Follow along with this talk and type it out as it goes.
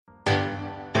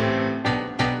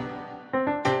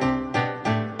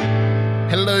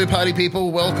Hello, party people.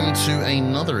 Welcome to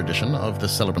another edition of the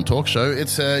Celebrant Talk Show.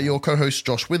 It's your co-host,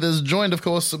 Josh Withers, joined, of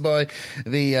course, by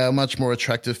the much more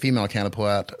attractive female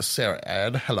counterpart, Sarah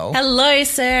Add. Hello. Hello,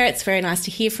 sir. It's very nice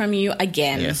to hear from you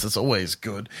again. Yes, it's always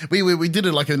good. We did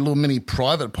it like a little mini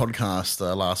private podcast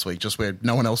last week, just where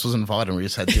no one else was invited and we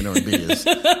just had dinner and beers.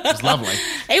 It was lovely.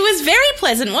 It was very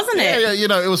pleasant, wasn't it? Yeah, you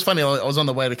know, it was funny. I was on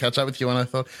the way to catch up with you and I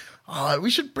thought, we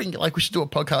should do a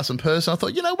podcast in person. I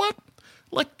thought, you know what?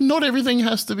 Like, not everything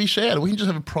has to be shared. We can just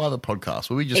have a private podcast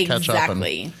where we just catch up.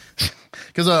 Exactly.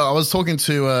 Because I was talking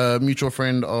to a mutual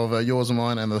friend of yours and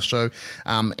mine and the show,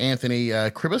 Anthony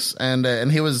Kribis, and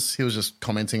he was just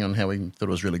commenting on how he thought it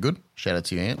was really good. Shout out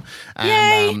to you, Ant.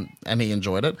 And he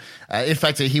enjoyed it. In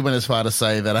fact, he went as far to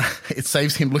say that it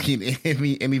saves him looking at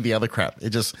any of the other crap.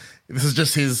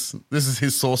 This is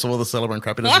his source of all the Celebrant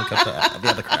crap. He doesn't look at the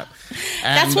other crap.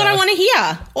 And, that's what I want to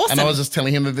hear. Awesome. And I was just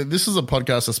telling him that this is a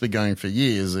podcast that's been going for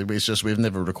years. It's just we've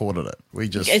never recorded it.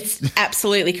 It's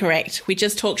absolutely correct. We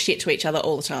just talk shit to each other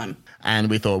all the time. And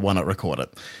we thought, why not record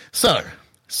it? So,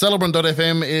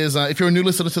 Celebrant.fm is, if you're a new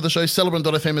listener to the show,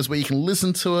 Celebrant.fm is where you can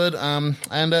listen to it.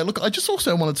 Look, I just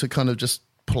also wanted to kind of just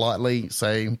politely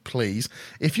say, please,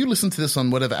 if you listen to this on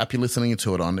whatever app you're listening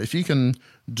to it on, if you can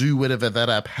do whatever that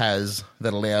app has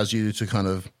that allows you to kind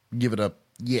of give it a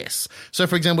yes. So,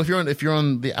 for example, if you're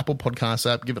on the Apple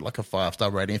Podcast app, give it like a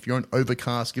 5-star rating. If you're on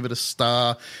Overcast, give it a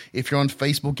star. If you're on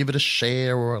Facebook, give it a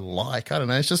share or a like. I don't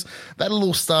know. It's just that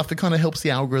little stuff that kind of helps the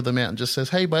algorithm out and just says,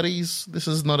 hey, buddies, this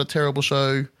is not a terrible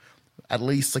show. At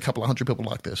least a couple of hundred people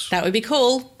like this. That would be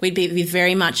cool. We'd be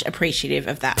very much appreciative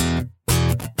of that.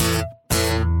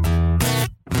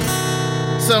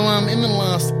 So, in the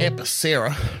last ep,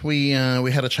 Sarah, we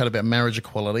had a chat about marriage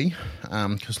equality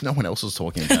because no one else was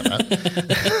talking about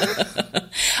that.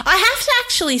 I have to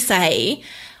actually say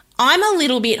I'm a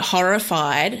little bit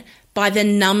horrified by the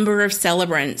number of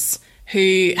celebrants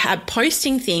who are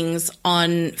posting things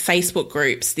on Facebook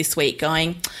groups this week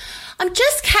going, I'm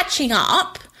just catching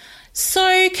up,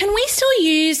 so can we still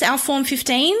use our Form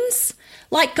 15s?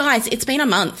 Like, guys, it's been a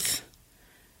month.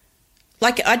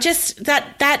 Like,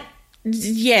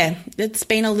 yeah, it's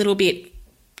been a little bit,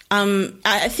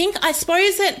 I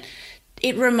suppose that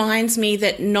it reminds me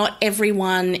that not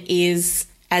everyone is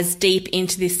as deep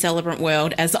into this celebrant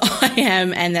world as I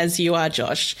am and as you are,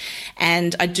 Josh.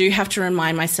 And I do have to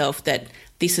remind myself that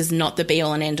this is not the be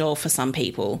all and end all for some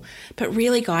people. But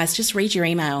really, guys, just read your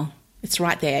email. It's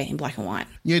right there in black and white.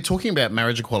 Yeah, talking about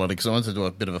marriage equality, because I wanted to do a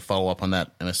bit of a follow-up on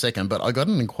that in a second, but I got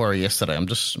an inquiry yesterday. I'm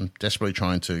desperately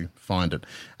trying to find it,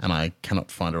 and I cannot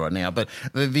find it right now. But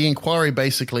the inquiry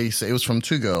basically, it was from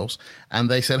two girls, and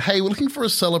they said, hey, we're looking for a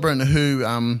celebrant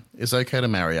who is okay to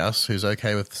marry us, who's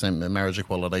okay with the same marriage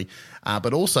equality,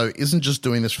 but also isn't just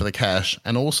doing this for the cash,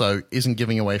 and also isn't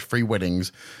giving away free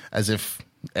weddings as if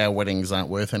our weddings aren't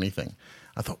worth anything.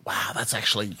 I thought, wow, that's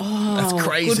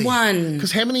crazy. Good one.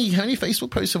 Because how many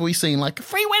Facebook posts have we seen, like,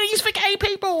 free weddings for gay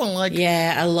people? And like,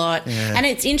 yeah, a lot. Yeah. And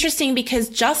it's interesting because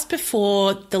just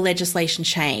before the legislation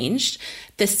changed,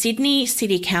 the Sydney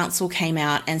City Council came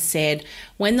out and said,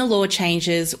 when the law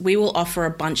changes, we will offer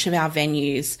a bunch of our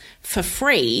venues for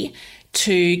free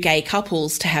to gay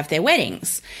couples to have their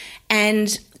weddings.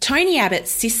 And Tony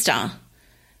Abbott's sister,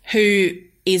 who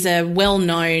is a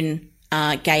well-known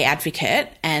gay advocate,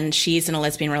 and she is in a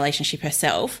lesbian relationship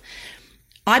herself.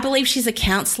 I believe she's a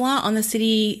councillor on the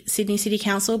Sydney City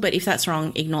Council, but if that's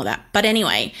wrong, ignore that. But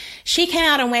anyway, she came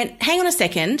out and went, hang on a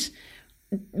second,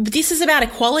 this is about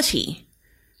equality.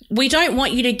 We don't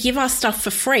want you to give us stuff for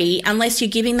free unless you're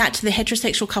giving that to the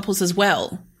heterosexual couples as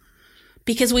well,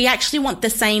 because we actually want the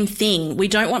same thing. We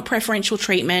don't want preferential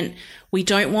treatment. We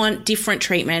don't want different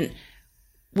treatment.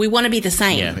 We want to be the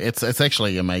same. Yeah, it's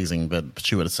actually amazing that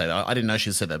she would have said that. I didn't know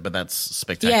she said that, but that's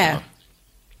spectacular. Yeah,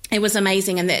 it was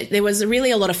amazing. And there was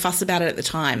really a lot of fuss about it at the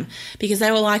time because they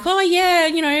were like, oh, yeah,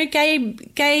 you know,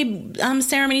 gay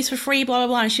ceremonies for free, blah, blah,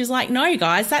 blah. And she was like, no,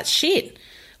 guys, that's shit.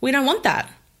 We don't want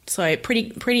that. So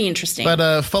pretty interesting.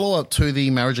 But follow-up to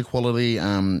the marriage equality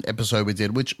episode we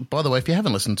did, which, by the way, if you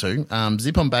haven't listened to,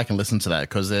 zip on back and listen to that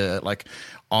because I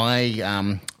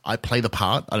play the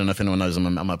part. I don't know if anyone knows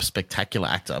I'm a spectacular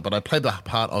actor, but I play the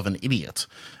part of an idiot,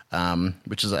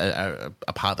 which is a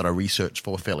part that I researched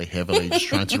for fairly heavily, just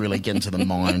trying to really get into the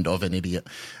mind of an idiot.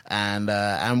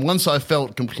 And once I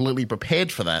felt completely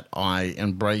prepared for that, I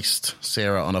embraced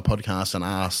Sarah on a podcast and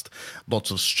asked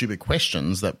lots of stupid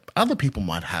questions that other people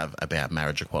might have about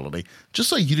marriage equality, just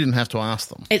so you didn't have to ask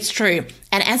them. It's true.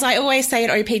 And as I always say at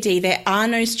OPD, there are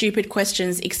no stupid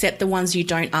questions except the ones you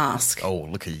don't ask. Oh,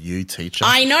 look at you, teacher.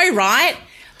 I know, right?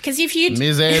 Because if you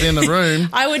Ms. Ed in the room.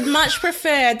 I would much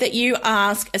prefer that you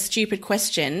ask a stupid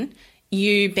question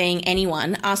you being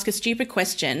anyone, ask a stupid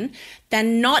question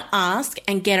than not ask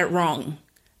and get it wrong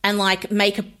and like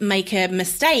make a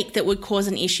mistake that would cause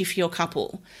an issue for your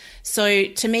couple. So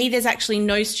to me, there's actually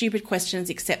no stupid questions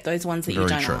except those ones that you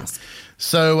don't ask.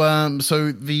 So,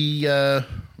 so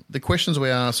the questions we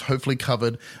asked hopefully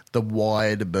covered the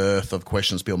wide berth of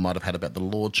questions people might have had about the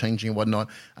law changing and whatnot.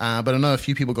 But I know a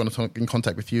few people got in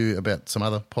contact with you about some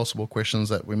other possible questions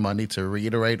that we might need to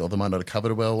reiterate or they might not have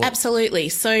covered well. Absolutely.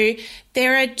 So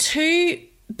there are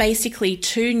basically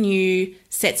two new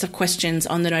sets of questions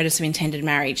on the Notice of Intended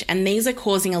Marriage, and these are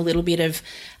causing a little bit of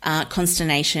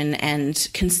consternation and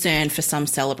concern for some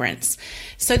celebrants.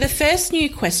 So the first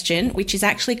new question, which is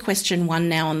actually question 1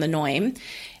 now on the NOIM,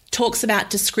 talks about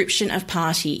description of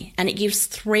party, and it gives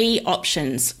 3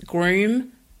 options: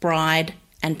 groom, bride,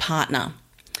 and partner.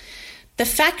 The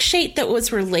fact sheet that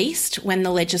was released when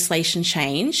the legislation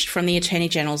changed from the Attorney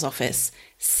General's office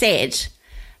said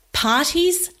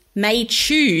parties may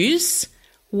choose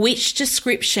which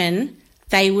description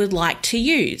they would like to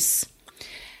use.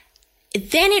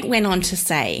 Then it went on to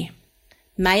say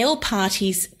male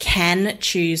parties can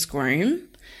choose groom,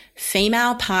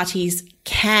 female parties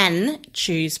can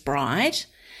choose bride,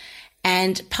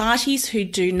 and parties who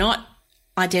do not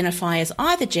identify as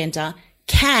either gender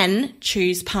can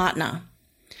choose partner.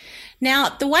 Now,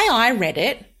 the way I read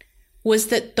it was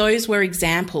that those were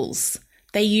examples.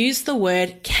 They used the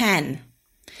word can.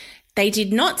 They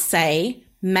did not say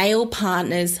male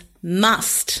partners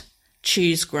must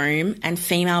choose groom and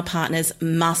female partners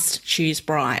must choose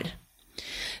bride.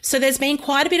 So there's been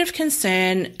quite a bit of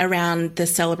concern around the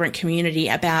celebrant community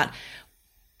about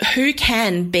who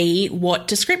can be what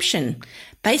description.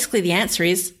 Basically, the answer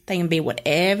is they can be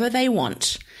whatever they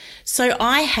want. So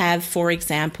I have, for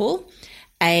example,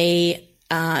 a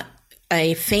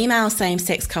female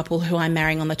same-sex couple who I'm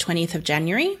marrying on the 20th of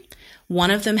January.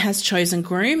 One of them has chosen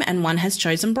groom and one has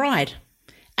chosen bride.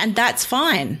 And that's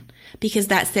fine because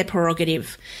that's their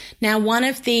prerogative. Now, one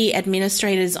of the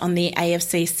administrators on the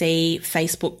AFCC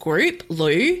Facebook group,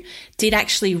 Lou, did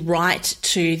actually write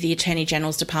to the Attorney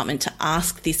General's Department to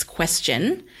ask this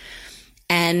question.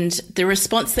 And the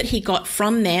response that he got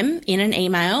from them in an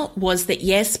email was that,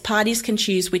 yes, parties can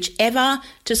choose whichever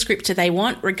descriptor they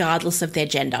want, regardless of their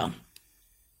gender.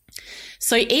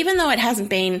 So even though it hasn't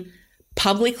been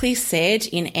publicly said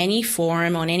in any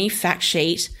forum, on any fact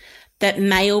sheet, that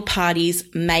male parties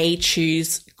may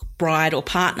choose bride or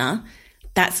partner,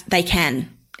 they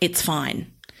can. It's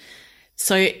fine.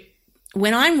 So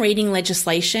when I'm reading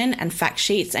legislation and fact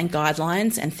sheets and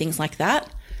guidelines and things like that,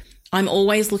 I'm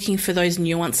always looking for those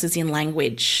nuances in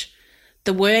language.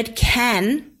 The word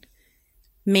can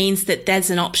means that there's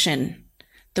an option.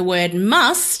 The word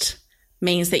must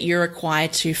means that you're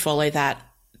required to follow that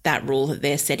rule that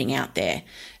they're setting out there.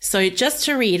 So just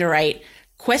to reiterate,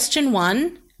 question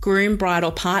 1, groom, bride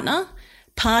or partner,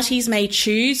 parties may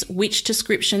choose which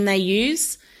description they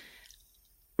use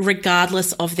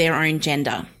regardless of their own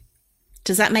gender.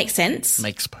 Does that make sense?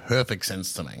 Makes perfect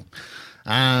sense to me.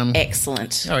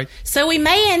 Excellent. All right. So we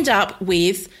may end up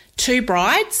with 2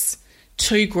 brides,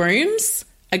 2 grooms,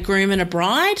 a groom and a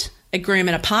bride, a groom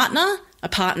and a partner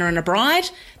and a bride.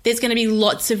 There's going to be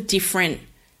lots of different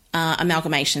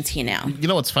amalgamations here now. You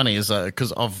know what's funny is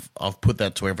because I've put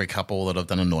that to every couple that I've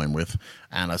done a NOIM with,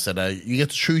 and I said you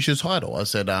get to choose your title. I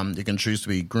said you can choose to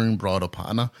be groom, bride, or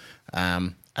partner.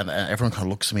 And everyone kind of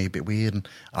looks at me a bit weird, and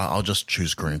I'll just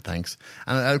choose groom, thanks.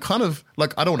 And I kind of,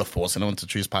 like, I don't want to force anyone to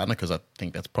choose partner because I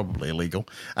think that's probably illegal.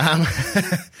 But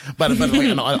like,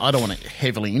 I don't want to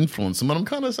heavily influence them. But I'm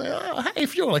kind of saying, hey,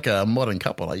 if you're like a modern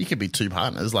couple, like, you could be 2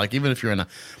 partners. Like, even if you're in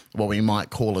what we might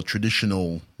call a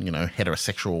traditional,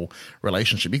 heterosexual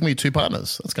relationship, you can be 2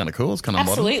 partners. That's kind of cool. It's kind of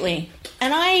modern. Absolutely.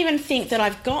 And I even think that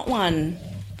I've got one.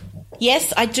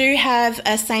 Yes, I do have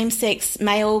a same-sex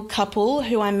male couple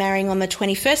who I'm marrying on the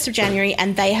 21st of January,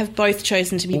 and they have both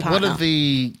chosen to be partner. What are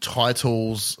the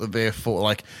titles there for?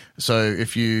 Like, so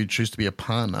if you choose to be a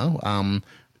partner,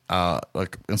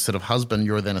 like instead of husband,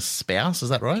 you're then a spouse. Is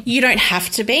that right? You don't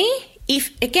have to be. You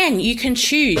can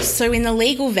choose. So in the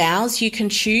legal vows, you can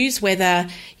choose whether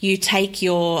you take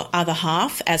your other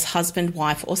half as husband,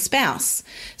 wife, or spouse.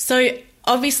 So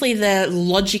obviously, the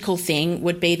logical thing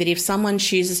would be that if someone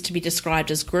chooses to be described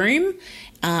as groom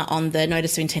on the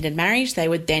Notice of Intended Marriage, they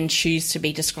would then choose to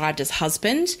be described as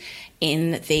husband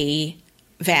in the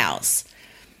vows.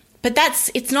 But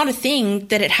it's not a thing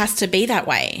that it has to be that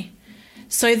way.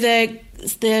 So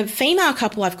the female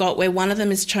couple I've got, where one of them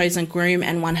has chosen groom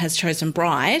and one has chosen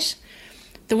bride,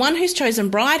 the one who's chosen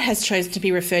bride has chosen to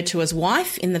be referred to as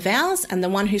wife in the vows, and the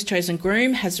one who's chosen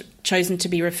groom has chosen to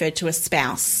be referred to as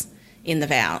spouse in the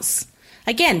vows.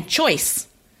 Again, choice.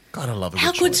 God, I love a good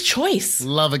How choice. good's choice?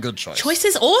 Love a good choice. Choice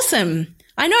is awesome.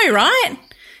 I know, right?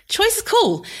 Choice is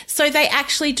cool. So they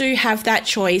actually do have that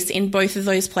choice in both of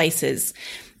those places.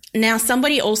 Now,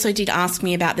 somebody also did ask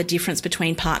me about the difference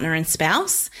between partner and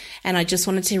spouse, and I just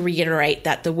wanted to reiterate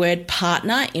that the word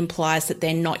partner implies that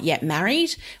they're not yet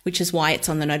married, which is why it's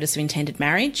on the notice of intended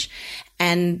marriage,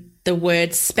 and the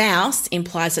word spouse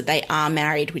implies that they are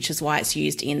married, which is why it's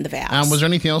used in the vows. Was there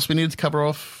anything else we needed to cover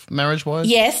off marriage-wise?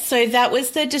 Yes, so that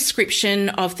was the description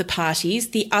of the parties.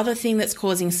 The other thing that's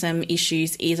causing some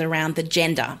issues is around the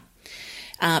gender.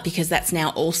 Because that's now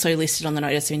also listed on the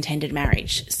notice of intended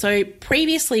marriage. So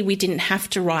previously we didn't have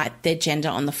to write their gender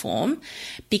on the form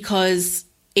because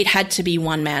it had to be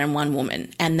one man and one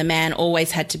woman, and the man always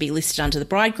had to be listed under the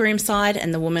bridegroom side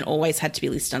and the woman always had to be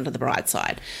listed under the bride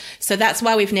side. So that's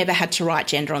why we've never had to write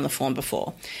gender on the form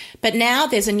before. But now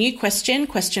there's a new question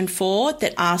 4,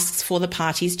 that asks for the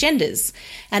parties' genders.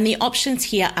 And the options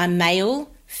here are male,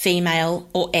 female,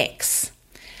 or X.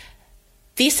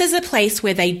 This is a place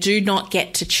where they do not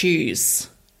get to choose.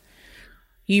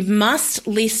 You must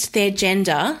list their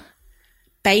gender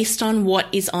based on what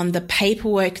is on the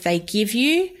paperwork they give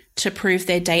you to prove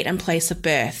their date and place of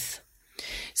birth.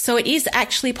 So it is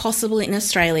actually possible in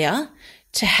Australia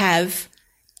to have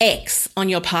X on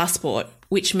your passport,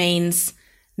 which means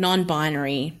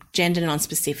non-binary, gender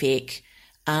non-specific,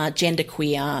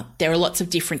 genderqueer. There are lots of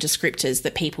different descriptors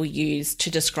that people use to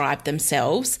describe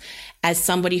themselves as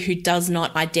somebody who does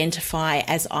not identify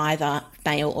as either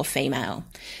male or female.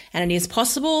 And it is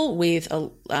possible with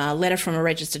a letter from a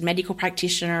registered medical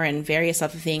practitioner and various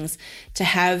other things to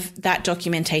have that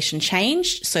documentation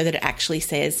changed so that it actually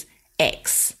says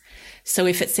X. So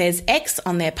if it says X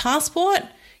on their passport,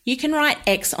 you can write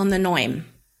X on the NOIM.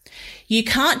 You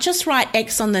can't just write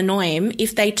X on the NOIM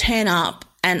if they turn up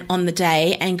and on the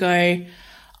day and go,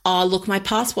 oh, look, my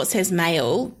passport says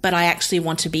male, but I actually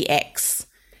want to be X.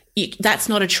 That's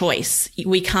not a choice.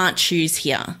 We can't choose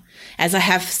here. As I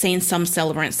have seen some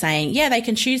celebrants saying, yeah, they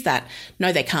can choose that.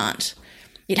 No, they can't.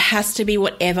 It has to be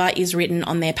whatever is written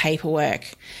on their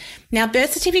paperwork. Now,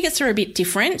 birth certificates are a bit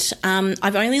different.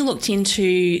 I've only looked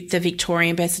into the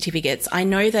Victorian birth certificates. I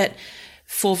know that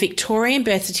for Victorian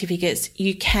birth certificates,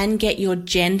 you can get your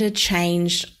gender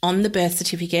changed on the birth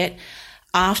certificate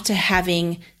after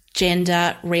having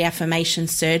gender reaffirmation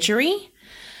surgery.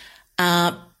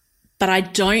 But I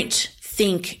don't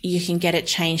think you can get it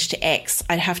changed to X.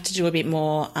 I'd have to do a bit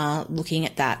more looking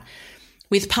at that.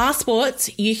 With passports,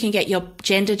 you can get your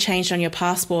gender changed on your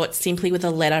passport simply with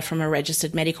a letter from a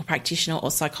registered medical practitioner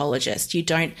or psychologist. You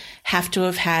don't have to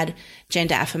have had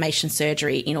gender affirmation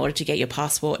surgery in order to get your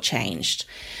passport changed.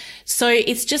 So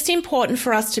it's just important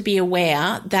for us to be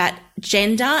aware that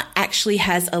gender actually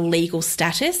has a legal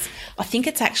status. I think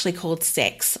it's actually called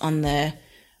sex on the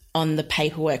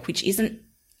paperwork, which isn't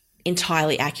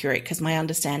entirely accurate because my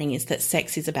understanding is that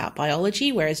sex is about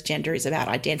biology, whereas gender is about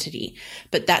identity.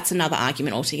 But that's another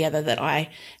argument altogether that I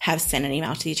have sent an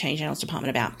email to the Attorney General's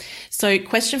Department about. So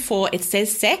question 4, it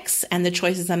says sex and the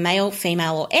choices are male,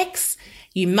 female or X.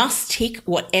 You must tick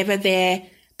whatever their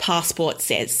passport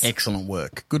says. Excellent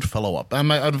work. Good follow-up.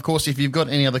 And of course, if you've got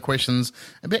any other questions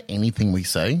about anything we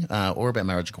say or about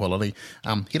marriage equality,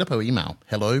 hit up our email,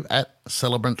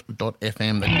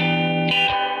 hello@celebrant.fm.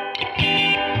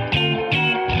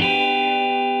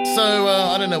 So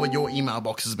I don't know what your email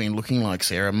box has been looking like,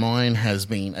 Sarah. Mine has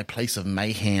been a place of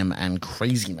mayhem and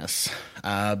craziness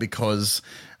because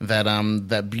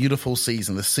that beautiful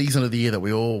season, the season of the year that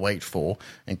we all wait for,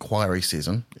 inquiry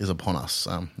season, is upon us.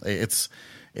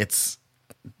 It's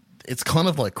kind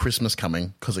of like Christmas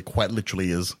coming because it quite literally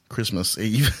is Christmas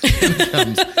Eve.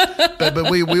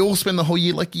 but we all spend the whole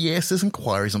year like, yes, there's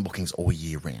inquiries and bookings all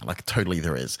year round. Like totally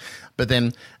there is. But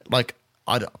then like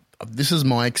this is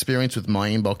my experience with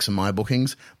my inbox and my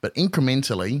bookings, but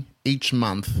incrementally each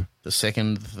month, the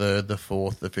 2nd, the 3rd, the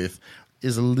 4th, the 5th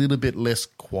is a little bit less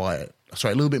quiet.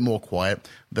 Sorry, a little bit more quiet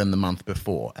than the month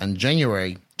before. And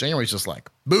January is just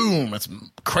like, boom, it's a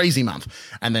crazy month.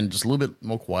 And then just a little bit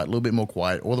more quiet,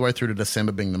 all the way through to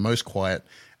December being the most quiet.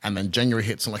 And then January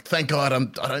hits and like, thank God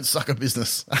I don't suck at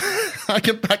business. I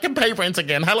can pay rent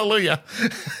again. Hallelujah.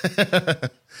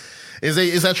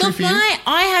 Is that true for you?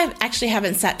 I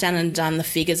haven't sat down and done the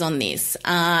figures on this.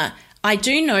 I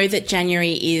do know that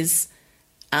January is,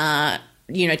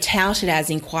 touted as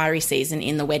inquiry season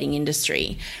in the wedding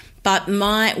industry. But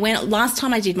last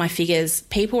time I did my figures,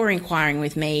 people were inquiring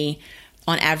with me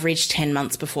on average 10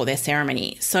 months before their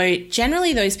ceremony. So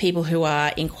generally those people who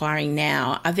are inquiring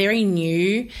now are very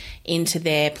new into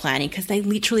their planning because they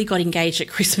literally got engaged at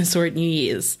Christmas or at New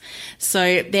Year's.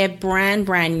 So they're brand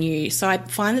new. So I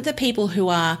find that the people who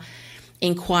are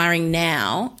inquiring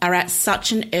now are at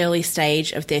such an early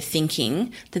stage of their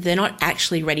thinking that they're not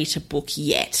actually ready to book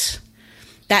yet.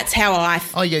 That's how I...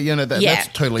 that's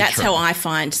totally true. That's how I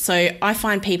find. So I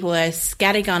find people are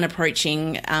scattergun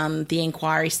approaching the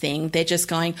inquiries thing. They're just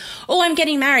going, oh, I'm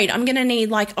getting married. I'm going to need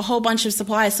like a whole bunch of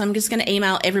suppliers, so I'm just going to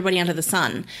email everybody under the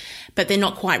sun. But they're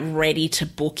not quite ready to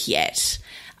book yet.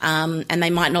 And they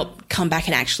might not come back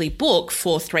and actually book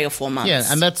for 3 or 4 months. Yeah,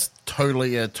 and that's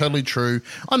totally true.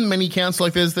 On many counts,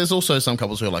 like there's also some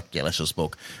couples who are like, yeah, let's just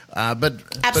book. But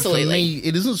absolutely, but for me,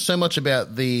 it isn't so much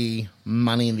about the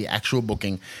money and the actual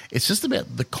booking. It's just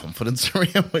about the confidence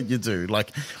around what you do.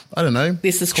 Like, I don't know.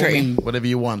 This is call true. me whatever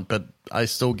you want, but I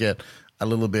still get a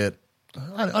little bit,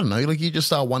 I don't know, like you just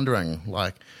start wondering,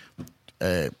 like,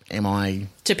 am I...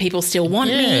 Do people still want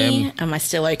me? Am I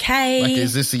still okay? Like,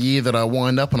 is this a year that I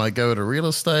wind up and I go to real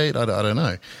estate? I don't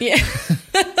know. Yeah.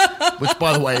 Which,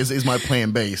 by the way, is my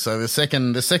plan B. So the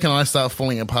second I start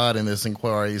falling apart in this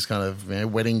inquiries kind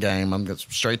of wedding game, I'm going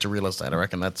straight to real estate. I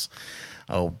reckon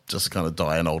I'll just kind of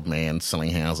die an old man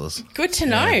selling houses. Good to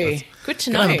know. Good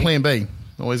to know. Gotta have a plan B.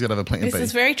 Always got to have a plan B. This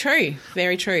is very true.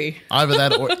 Very true. Either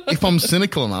that or if I'm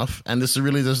cynical enough, and this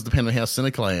really does depend on how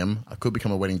cynical I am, I could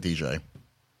become a wedding DJ.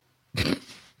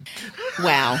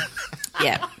 Wow.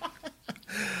 Yeah.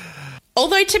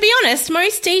 Although, to be honest,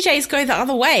 most DJs go the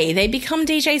other way. They become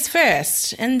DJs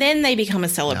first, and then they become a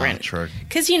celebrant. Oh, true.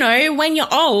 Because, when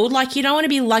you're old, like, you don't want to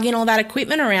be lugging all that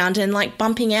equipment around and, like,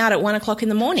 bumping out at 1 o'clock in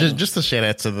the morning. Just a shout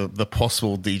out to the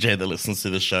possible DJ that listens to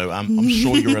the show. I'm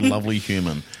sure you're a lovely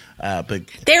human. But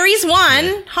there is one.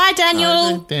 Yeah. Hi,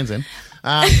 Daniel. Dan's in.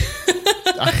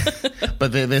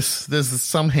 But there's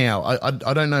somehow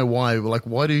I don't know why. Like,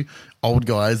 why do old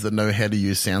guys that know how to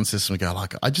use sound system go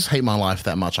like, I just hate my life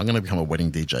that much, I'm going to become a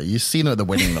wedding DJ? You see them at the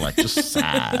wedding, they're like just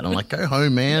sad. I'm like, go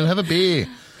home, man, have a beer.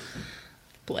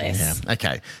 Bless. Yeah.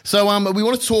 Okay. So we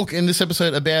want to talk in this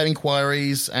episode about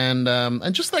inquiries and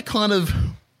just that kind of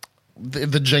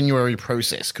the January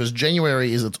process, because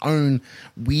January is its own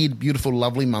weird, beautiful,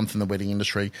 lovely month in the wedding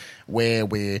industry where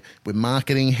we're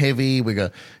marketing heavy. We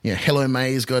got Hello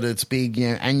May's got its big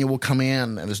annual come out,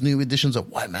 and there's new editions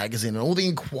of White Magazine, and all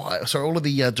of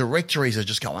the directories are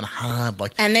just going hard.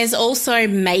 Like, and there's also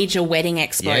major wedding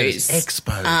expos. Yeah,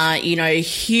 expos.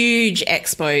 Huge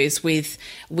expos with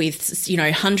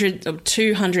 100 or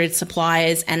 200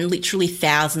 suppliers and literally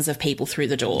thousands of people through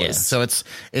the doors. Yeah, so it's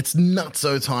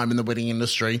nutso time in the wedding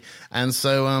industry, and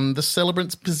so the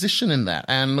celebrant's position in that.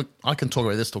 And look, I can talk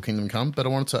about this till Kingdom Come, but I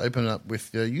wanted to open it up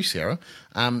with you, Sierra.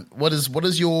 What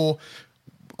is your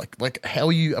like? How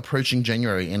are you approaching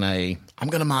January? I'm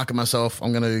going to market myself.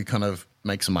 I'm going to kind of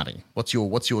make some money. What's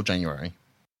your January?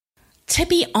 To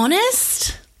be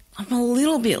honest, I'm a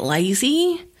little bit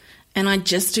lazy, and I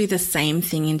just do the same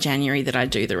thing in January that I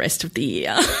do the rest of the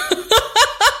year.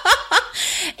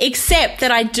 Except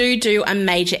that I do a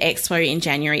major expo in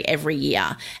January every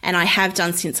year, and I have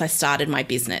done since I started my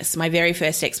business. My very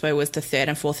first expo was the 3rd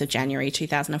and 4th of January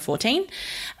 2014,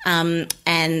 and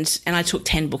I took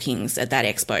 10 bookings at that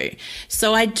expo.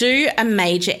 So I do a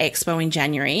major expo in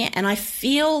January, and I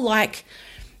feel like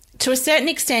to a certain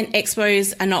extent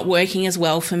expos are not working as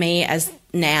well for me as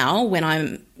now when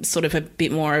I'm sort of a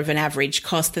bit more of an average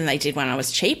cost than they did when I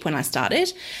was cheap when I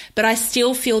started. But I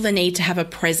still feel the need to have a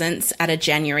presence at a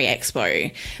January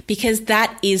expo, because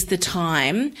that is the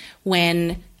time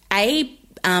when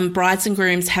brides and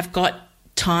grooms have got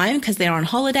time because they're on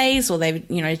holidays or they've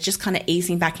just kind of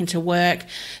easing back into work,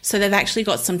 so they've actually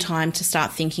got some time to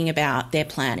start thinking about their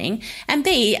planning. And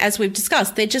B, as we've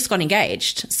discussed, they just got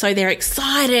engaged, so they're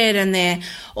excited and they're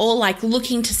all like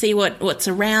looking to see what's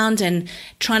around and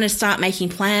trying to start making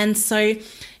plans. So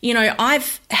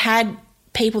I've had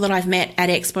people that I've met at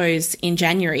expos in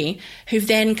January who've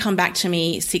then come back to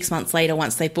me 6 months later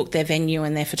once they've booked their venue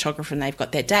and their photographer and they've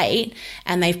got their date,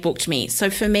 and they've booked me.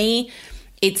 So for me,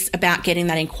 it's about getting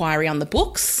that inquiry on the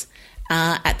books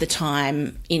at the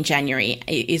time in January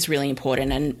is really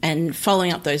important, and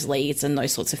following up those leads and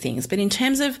those sorts of things. But in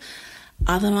terms of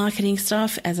other marketing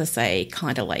stuff, as I say,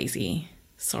 kind of lazy.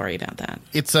 Sorry about that.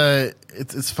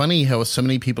 It's funny how so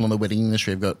many people in the wedding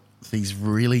industry have got these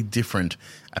really different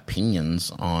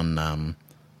opinions on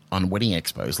wedding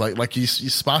expos. Like you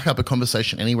spark up a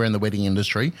conversation anywhere in the wedding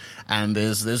industry, and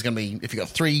there's going to be, if you've got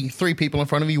three people in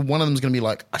front of you, one of them's going to be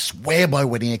like, I swear by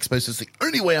wedding expos, it's the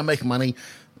only way I make money.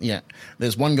 Yeah.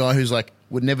 There's one guy who's like,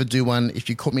 would never do one. If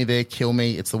you caught me there, kill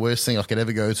me. It's the worst thing I could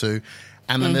ever go to.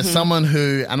 And then there's someone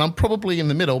who, and I'm probably in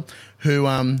the middle, who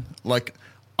like,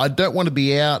 I don't want to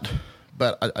be out,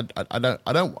 but I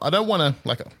don't want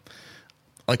to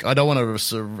I don't want to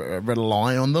sort of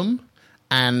rely on them,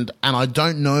 and I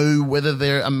don't know whether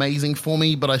they're amazing for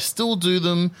me, but I still do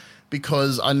them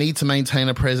because I need to maintain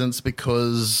a presence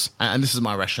because, and this is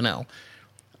my rationale,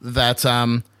 that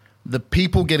the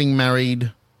people getting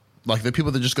married, like the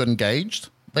people that just got engaged,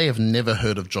 they have never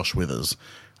heard of Josh Withers.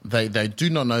 They do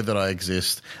not know that I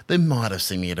exist. They might have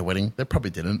seen me at a wedding. They probably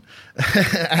didn't.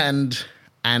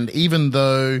 and even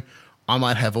though I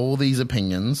might have all these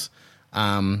opinions,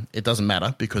 it doesn't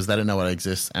matter because they don't know I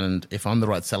exist. And if I'm the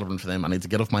right celebrant for them, I need to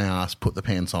get off my ass, put the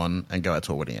pants on, and go out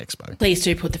to a wedding expo. Please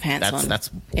do put the pants on. That's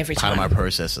every part time. of my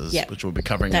processes, which we'll be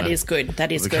covering. That is good.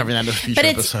 That is we'll good. Covering that in a future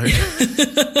episode.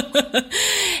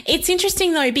 It's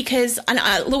interesting though because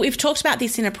look, we've talked about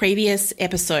this in a previous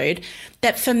episode.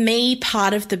 That for me,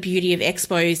 part of the beauty of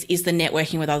expos is the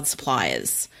networking with other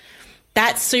suppliers.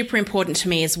 That's super important to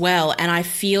me as well. And I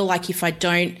feel like if I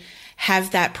don't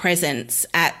have that presence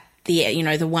at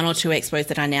the one or two expos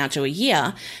that I now do a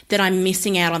year, that I'm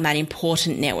missing out on that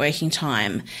important networking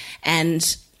time.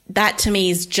 And that to me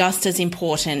is just as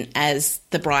important as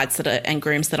the brides and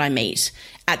grooms that I meet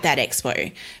at that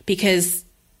expo. Because,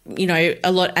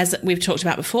 a lot, as we've talked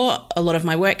about before, a lot of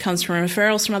my work comes from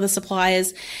referrals from other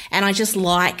suppliers. And I just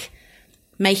like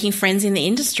making friends in the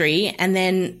industry, and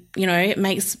then, it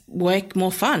makes work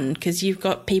more fun because you've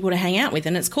got people to hang out with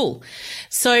and it's cool.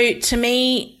 So to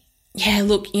me, yeah,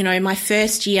 look, my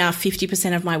first year,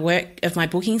 50% of my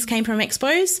bookings came from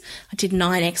expos. I did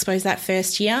 9 expos that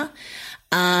first year.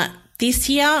 This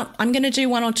year, I'm going to do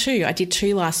 1 or 2. I did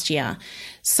 2 last year.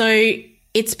 So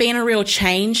it's been a real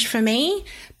change for me.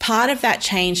 Part of that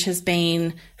change has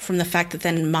been from the fact that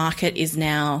the market is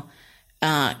now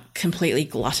completely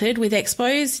glutted with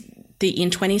expos.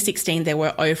 In 2016, there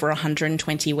were over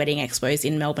 120 wedding expos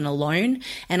in Melbourne alone,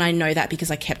 and I know that because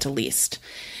I kept a list.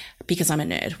 Because I'm a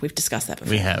nerd. We've discussed that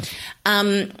before. We have.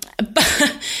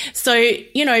 So,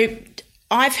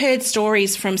 I've heard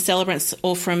stories from celebrants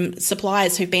or from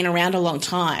suppliers who've been around a long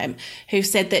time who've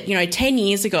said that, 10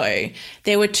 years ago,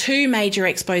 there were 2 major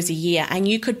expos a year and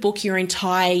you could book your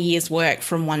entire year's work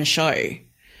from one show.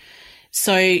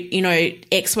 So,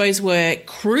 expos were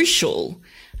crucial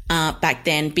back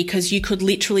then because you could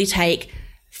literally take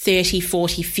 30,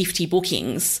 40, 50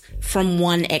 bookings from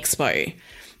one expo.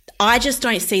 I just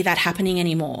don't see that happening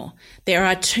anymore. There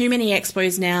are too many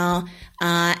expos now,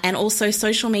 and also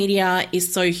social media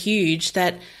is so huge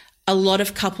that a lot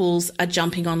of couples are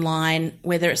jumping online,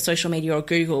 whether it's social media or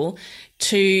Google,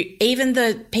 to even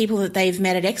the people that they've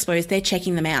met at expos, they're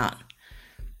checking them out.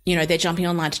 They're jumping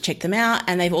online to check them out,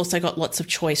 and they've also got lots of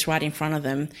choice right in front of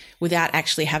them without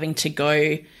actually having to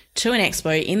go to an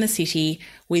expo in the city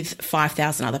with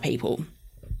 5,000 other people.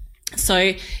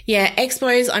 So yeah,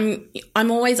 expos,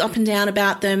 I'm always up and down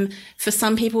about them. For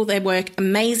some people, they work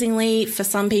amazingly. For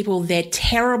some people, they're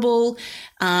terrible.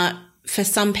 For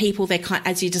some people, they're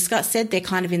as you said, they're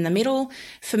kind of in the middle.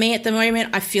 For me at the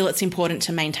moment, I feel it's important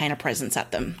to maintain a presence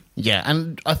at them. Yeah.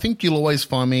 And I think you'll always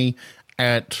find me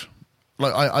at,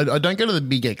 I don't go to the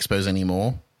big expos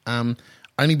anymore.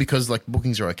 Only because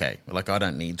bookings are okay. I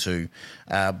don't need to.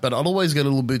 But I'll always go to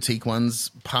little boutique ones,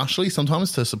 partially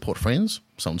sometimes to support friends,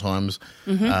 sometimes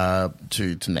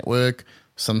to network.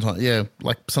 Sometimes,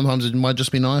 sometimes it might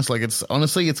just be nice.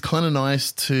 It's kind of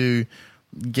nice to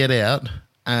get out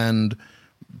and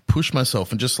push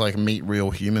myself and just meet real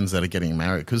humans that are getting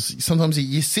married. Because sometimes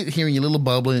you sit here in your little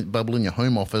bubble in your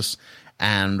home office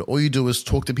and all you do is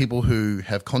talk to people who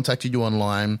have contacted you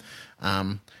online,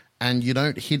 and you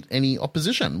don't hit any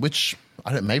opposition, which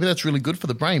maybe that's really good for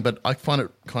the brain, but I find it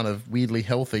kind of weirdly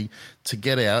healthy to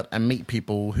get out and meet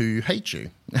people who hate you.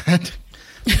 I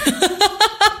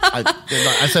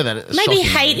say that. Maybe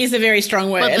hate is a very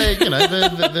strong word.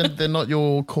 But they're not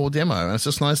your core demo, and it's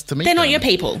just nice to meet them. They're not your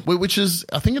people. Which is,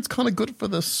 I think it's kind of good for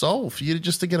the soul, for you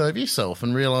to get over yourself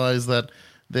and realize that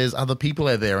there's other people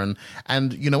out there.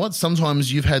 And you know what?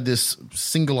 Sometimes you've had this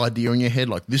single idea in your head,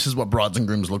 this is what brides and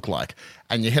grooms look like.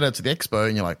 And you head out to the expo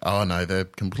and you're like, oh no, they're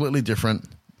completely different,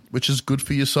 which is good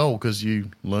for your soul because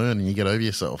you learn and you get over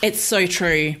yourself. It's so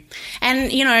true.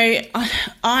 And,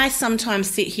 I sometimes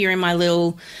sit here in my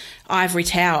little ivory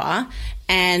tower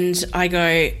and I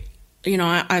go,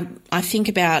 I think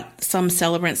about some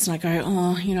celebrants and I go,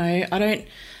 oh,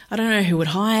 I don't know who would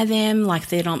hire them.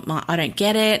 Like, I don't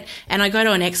get it. And I go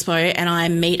to an expo and I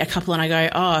meet a couple and I go,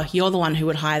 oh, you're the one who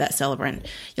would hire that celebrant.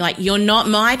 You're like, you're not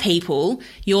my people.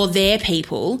 You're their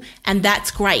people. And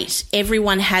that's great.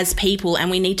 Everyone has people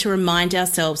and we need to remind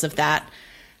ourselves of that.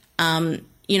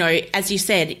 You know, as you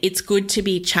said, it's good to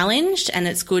be challenged and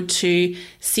it's good to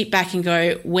sit back and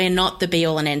go, we're not the be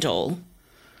all and end all.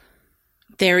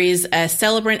 There is a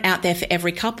celebrant out there for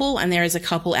every couple and there is a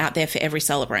couple out there for every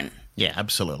celebrant. Yeah,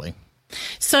 absolutely.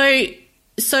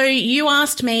 So you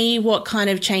asked me what kind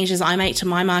of changes I make to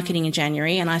my marketing in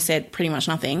January, and I said pretty much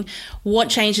nothing. What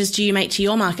changes do you make to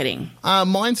your marketing?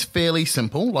 Mine's fairly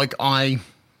simple. Like I'm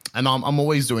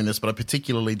always doing this, but I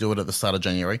particularly do it at the start of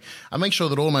January. I make sure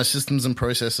that all my systems and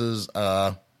processes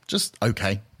are just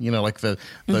okay. You know, like they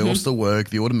all still work,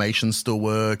 the automations still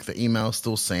work, the emails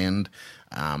still send.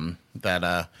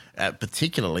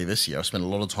 Particularly this year, I spent a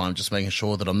lot of time just making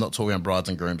sure that I'm not talking about brides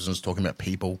and grooms, I'm just talking about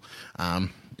people.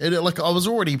 Like I was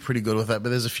already pretty good with that, but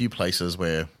there's a few places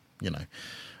where, you know,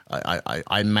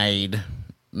 I made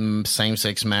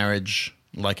same-sex marriage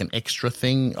like an extra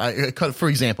thing. For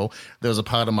example, there was a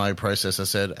part of my process I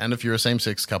said, and if you're a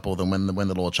same-sex couple, then when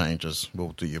the law changes, we'll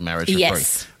do your marriage for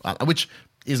free. Which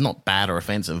is not bad or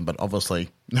offensive, but obviously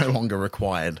no longer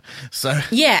required. So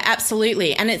yeah,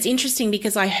 absolutely. And it's interesting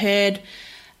because I heard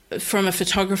from a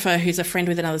photographer who's a friend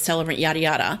with another celebrant, yada,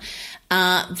 yada,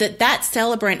 that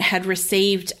celebrant had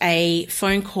received a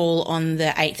phone call on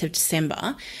the 8th of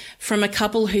December from a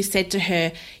couple who said to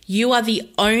her, you are the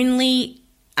only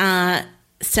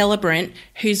celebrant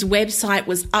whose website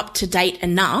was up to date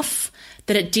enough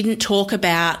that it didn't talk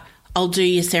about, I'll do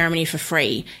your ceremony for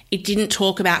free. It didn't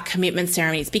talk about commitment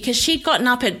ceremonies because she'd gotten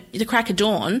up at the crack of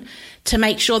dawn to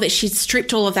make sure that she'd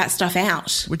stripped all of that stuff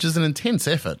out. Which is an intense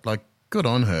effort. Like, good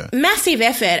on her. Massive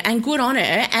effort and good on her,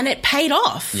 and it paid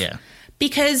off. Yeah.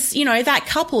 Because, you know, that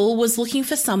couple was looking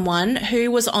for someone who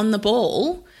was on the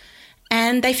ball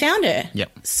and they found her.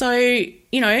 Yep. So,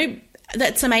 you know,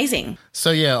 that's amazing.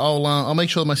 So, yeah, I'll make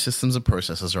sure my systems and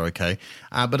processes are okay.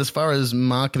 But as far as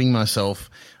marketing myself,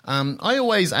 I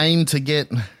always aim to get,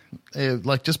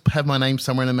 just have my name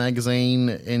somewhere in a magazine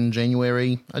in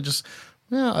January.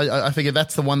 I figure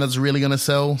that's the one that's really going to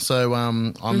sell. So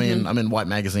I'm in White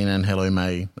Magazine and Hello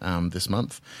May this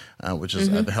month, which is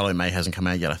the Hello May hasn't come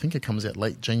out yet. I think it comes out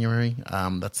late January.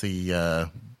 That's the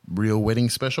Real Wedding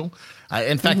Special.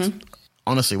 In fact,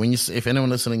 honestly, if anyone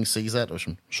listening sees that, which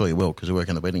I'm sure you will because you work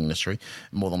in the wedding industry,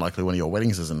 more than likely one of your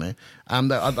weddings is in there. I'd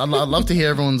love to hear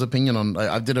everyone's opinion on.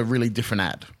 I did a really different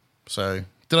ad. So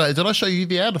did I show you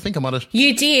the ad? I think I might have.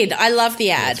 You did. I love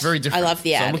the ad. Yeah, it's very different. I love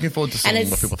the ad. So I'm looking forward to seeing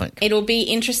what people think. It'll be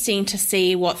interesting to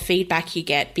see what feedback you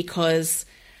get because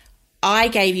I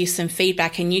gave you some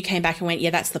feedback and you came back and went, yeah,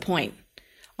 that's the point.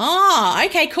 Oh,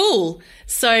 okay, cool.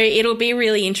 So it'll be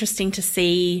really interesting to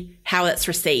see how it's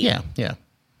received. Yeah.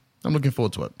 I'm looking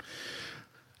forward to it.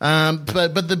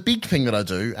 But the big thing that I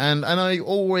do, and I'm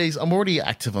already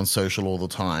active on social all the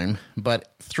time,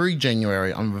 but through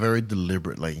January, I'm very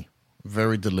deliberately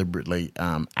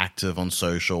active on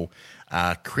social,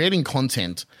 creating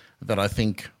content that I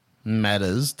think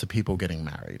matters to people getting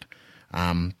married.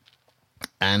 And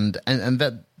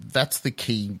that's the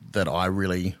key that I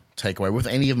really take away with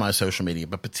any of my social media,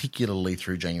 but particularly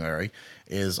through January,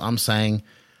 is I'm saying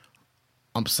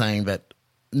that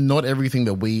not everything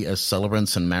that we as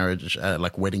celebrants and marriage,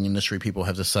 like wedding industry people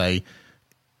have to say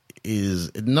is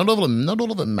not all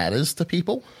of it matters to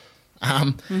people.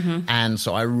 And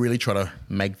so I really try to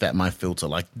make that my filter.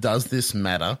 Like, does this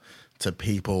matter to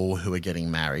people who are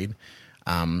getting married?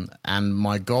 And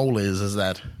my goal is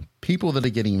that people that are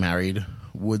getting married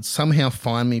would somehow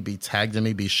find me, be tagged in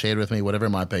me, be shared with me, whatever it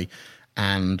might be.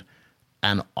 And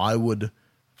I would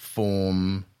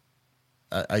form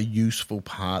a useful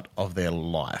part of their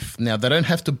life. Now, they don't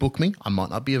have to book me. I might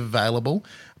not be available,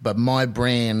 but my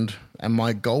brand and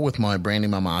my goal with my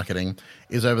branding, my marketing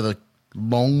is over the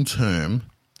long term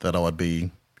that I would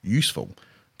be useful,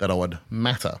 that I would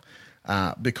matter,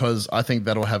 because I think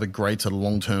that'll have a greater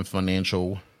long-term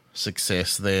financial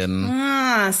success than...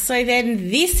 So then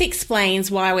this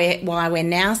explains why we're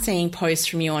now seeing posts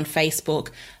from you on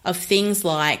Facebook of things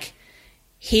like,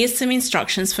 here's some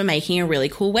instructions for making a really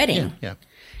cool wedding. Yeah.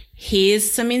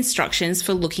 Here's some instructions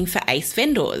for looking for ace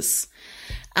vendors.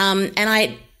 And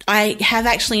I have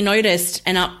actually noticed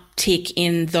an uptick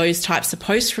in those types of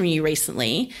posts from you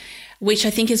recently, which I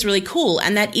think is really cool.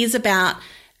 And that is about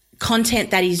content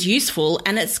that is useful,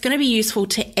 and it's going to be useful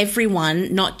to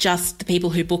everyone, not just the people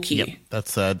who book you. Yep.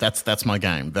 That's my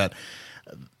game. That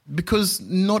because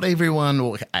not everyone,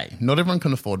 or A, not everyone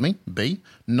can afford me. B,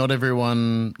 not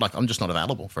everyone, like I'm just not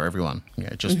available for everyone.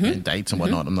 Just dates and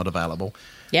whatnot, I'm not available.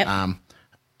 Yep.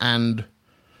 And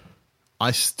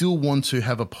I still want to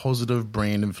have a positive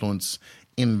brand influence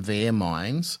in their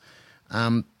minds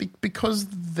because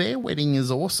their wedding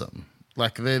is awesome.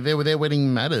 Like their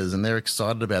wedding matters and they're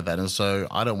excited about that. And so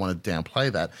I don't want to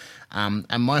downplay that. And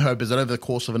my hope is that over the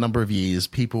course of a number of years,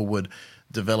 people would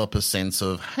develop a sense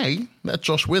of, hey, that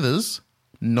Josh Withers,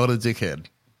 not a dickhead.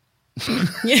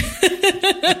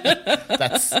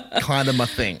 That's kind of my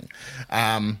thing.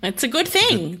 It's a good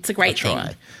thing. It's a great thing.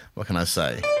 What can I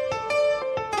say?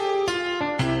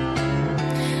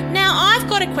 Now, I've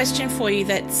got a question for you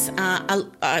that's,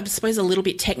 I suppose, a little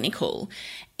bit technical,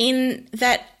 in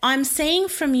that I'm seeing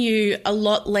from you a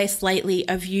lot less lately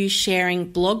of you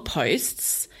sharing blog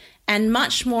posts and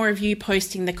much more of you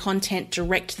posting the content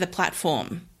direct to the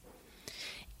platform.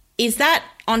 Is that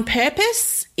on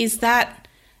purpose? Is that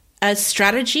a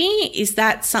strategy? Is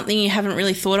that something you haven't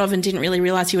really thought of and didn't really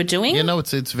realize you were doing? Yeah, no,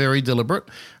 it's very deliberate.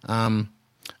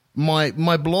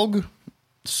 My blog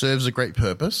serves a great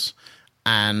purpose,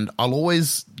 and I'll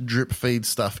always drip feed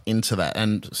stuff into that.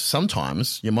 And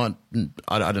sometimes you might,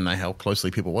 I don't know how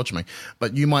closely people watch me,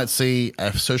 but you might see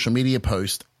a social media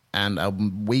post and a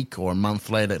week or a month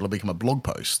later it'll become a blog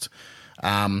post,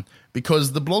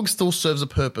 because the blog still serves a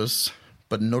purpose,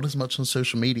 but not as much on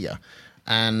social media.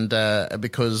 And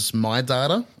because my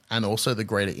data and also the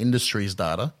greater industry's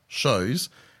data shows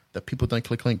that people don't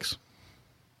click links.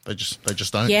 They just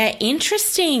don't. Yeah,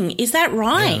 interesting. Is that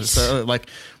right? Yeah, so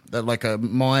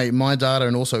my data,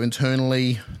 and also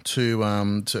internally so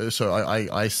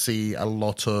I see a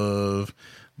lot of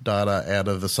data out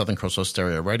of the Southern Cross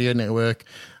Stereo Radio Network,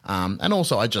 and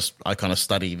also I kind of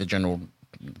study the general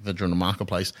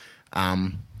marketplace.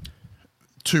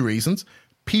 2 reasons: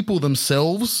 people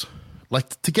themselves,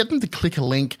 like, to get them to click a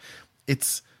link,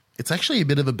 it's actually a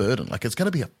bit of a burden. Like, it's got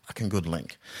to be a fucking good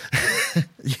link.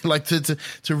 Like, to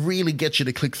really get you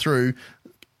to click through,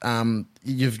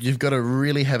 you've got to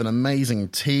really have an amazing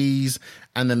tease,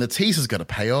 and then the tease has got to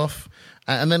pay off.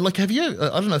 And then, like, I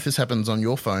don't know if this happens on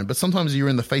your phone, but sometimes you're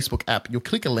in the Facebook app, you'll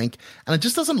click a link and it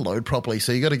just doesn't load properly.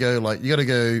 So you got to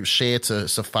go share to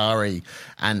Safari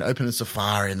and open in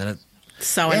Safari, and then it's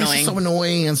so annoying. It's so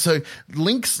annoying. And so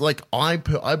links, like, I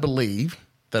believe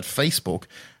that Facebook,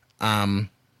 well,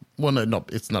 no,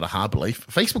 it's not a hard belief.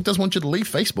 Facebook doesn't want you to leave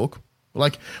Facebook.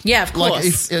 Like, yeah, of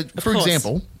course. Like, for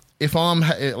example, if I'm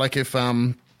like, if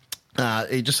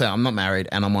just say I'm not married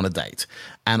and I'm on a date,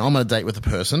 and I'm on a date with a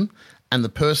person, and the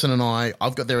person and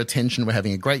I've got their attention, we're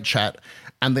having a great chat,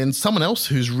 and then someone else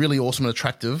who's really awesome and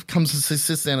attractive comes and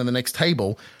sits down at the next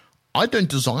table, I don't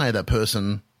desire that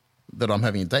person that I'm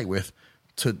having a date with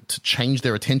to change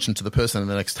their attention to the person at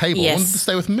the next table. Yes. I want them to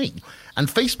stay with me. And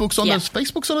Facebook's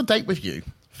on a date with you.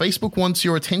 Facebook wants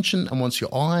your attention and wants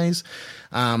your eyes.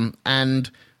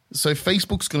 And so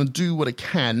Facebook's going to do what it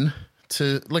can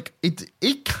to, like,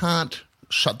 it can't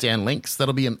shut down links.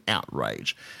 That'll be an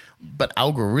outrage. But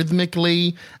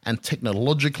algorithmically and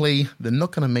technologically, they're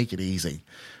not going to make it easy.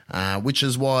 Which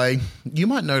is why you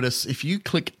might notice if you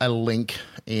click a link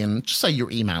in, just say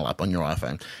your email app on your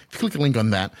iPhone, if you click a link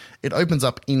on that, it opens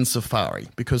up in Safari,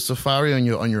 because Safari on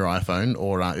your iPhone,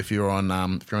 or if you're on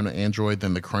an Android,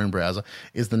 then the Chrome browser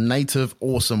is the native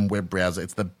awesome web browser.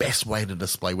 It's the best way to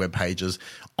display web pages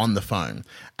on the phone,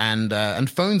 and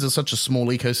phones are such a small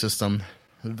ecosystem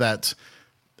that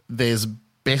there's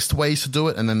best ways to do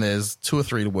it, and then there's 2 or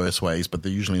 3 worse ways, but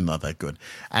they're usually not that good.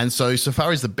 And so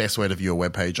Safari is the best way to view a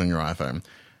web page on your iPhone.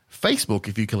 Facebook,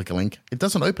 if you click a link, it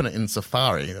doesn't open it in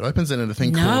Safari. It opens it in a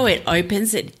thing called... No, it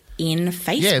opens it in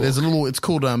Facebook. Yeah, there's a little... It's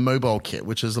called a Mobile Kit,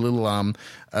 which is a little...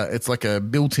 it's like a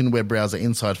built-in web browser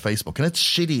inside Facebook, and it's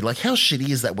shitty. Like, how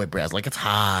shitty is that web browser? Like, it's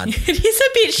hard. It is a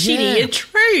bit shitty. Yeah. It's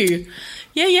true.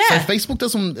 Yeah. So Facebook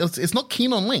doesn't... It's not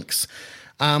keen on links.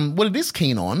 What it is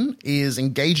keen on is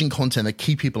engaging content that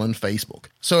keep people in Facebook.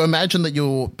 So imagine that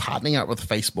you're partnering up with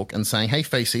Facebook and saying, hey,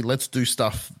 Facey, let's do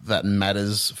stuff that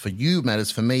matters for you,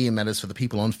 matters for me, and matters for the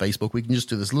people on Facebook. We can just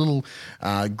do this little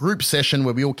group session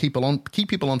where we all keep people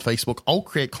on Facebook. I'll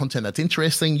create content that's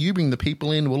interesting. You bring the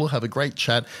people in. We'll all have a great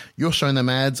chat. You're showing them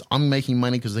ads. I'm making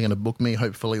money because they're going to book me,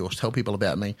 hopefully, or tell people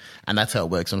about me. And that's how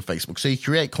it works on Facebook. So you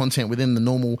create content within the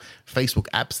normal Facebook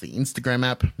apps, the Instagram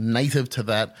app, native to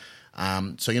that.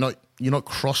 So you're not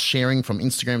cross-sharing from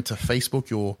Instagram to Facebook.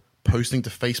 You're posting to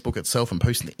Facebook itself and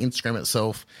posting to Instagram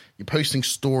itself. You're posting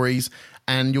stories,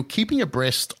 and you're keeping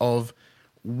abreast of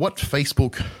what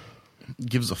Facebook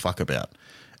gives a fuck about.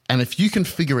 And if you can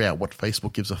figure out what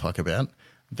Facebook gives a fuck about,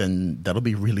 then that'll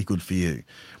be really good for you.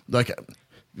 Like,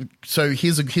 So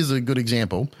here's a good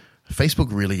example. Facebook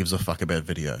really gives a fuck about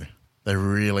video. They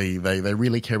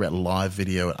really care about live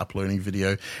video, uploading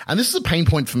video. And this is a pain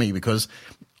point for me because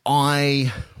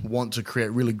I want to create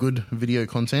really good video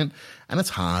content, and it's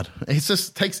hard. It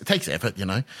takes effort, you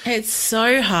know. It's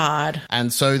so hard.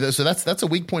 And so that's a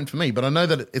weak point for me. But I know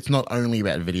that it's not only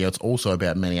about video; it's also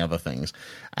about many other things.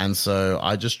 And so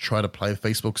I just try to play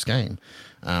Facebook's game.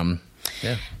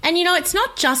 Yeah. And, you know, it's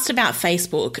not just about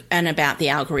Facebook and about the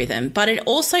algorithm, but it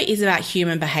also is about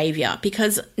human behavior,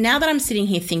 because now that I'm sitting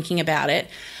here thinking about it,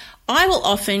 I will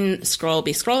often be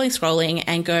scrolling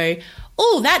and go,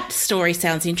 oh, that story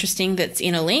sounds interesting that's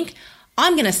in a link.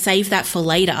 I'm going to save that for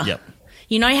later. Yep.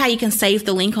 You know how you can save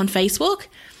the link on Facebook?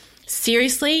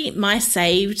 Seriously, my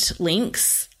saved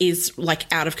links is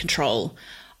like out of control.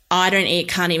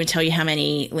 Can't even tell you how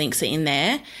many links are in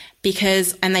there.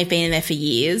 And they've been in there for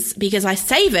years, because I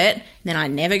save it, then I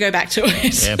never go back to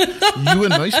it. Yeah. You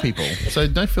and most people. So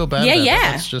don't feel bad about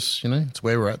that. It's just, it's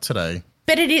where we're at today.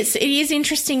 But it is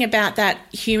interesting about that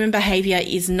human behavior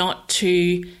is not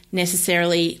to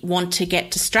necessarily want to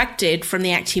get distracted from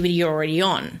the activity you're already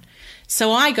on.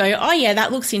 So I go, oh yeah,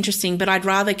 that looks interesting, but I'd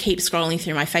rather keep scrolling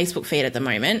through my Facebook feed at the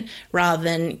moment rather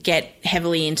than get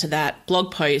heavily into that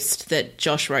blog post that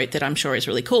Josh wrote that I'm sure is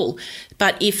really cool.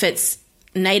 But if it's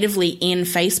natively in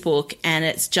Facebook and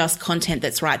it's just content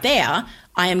that's right there,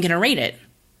 I am going to read it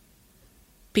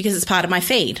because it's part of my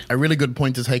feed. A really good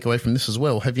point to take away from this as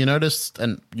well. Have you noticed,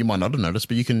 and you might not have noticed,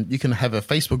 but you can have a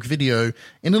Facebook video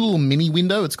in a little mini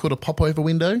window. It's called a popover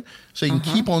window. So you can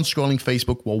keep on scrolling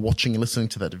Facebook while watching and listening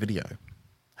to that video.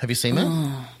 Have you seen that?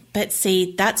 Oh, but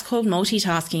see, that's called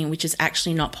multitasking, which is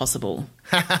actually not possible.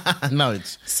 No,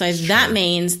 it's that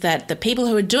means that the people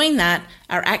who are doing that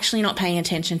are actually not paying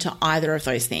attention to either of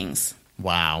those things.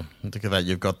 Wow. Look at that.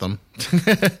 You've got them.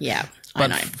 Yeah, but I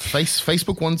know.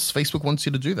 Facebook wants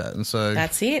you to do that. And so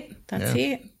that's it.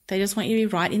 It. They just want you to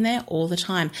be right in there all the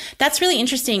time. That's really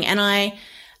interesting. And I,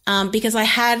 because I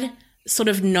had sort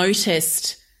of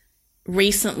noticed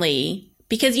recently,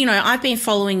 because, I've been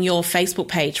following your Facebook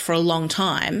page for a long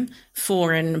time,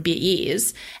 4 and a bit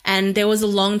years, and there was a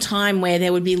long time where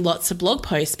there would be lots of blog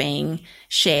posts being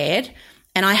shared,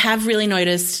 and I have really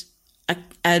noticed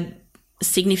a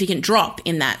significant drop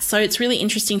in that. So it's really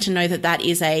interesting to know that that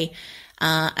is a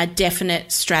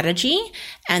definite strategy,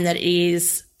 and that it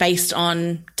is based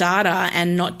on data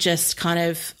and not just kind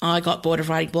of, I got bored of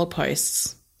writing blog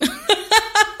posts.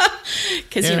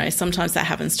 Because, sometimes that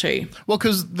happens too. Well,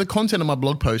 because the content of my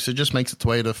blog posts, it just makes its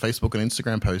way to Facebook and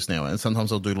Instagram posts now. And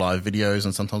sometimes I'll do live videos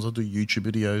and sometimes I'll do YouTube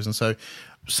videos. And so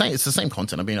it's the same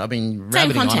content. I've been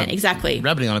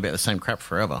rabbiting on about the same crap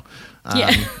forever.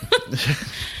 Yeah.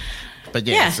 But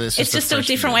yeah, it's just a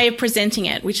different way of presenting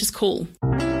it, which is cool.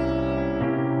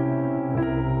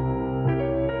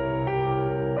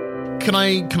 Can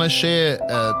I share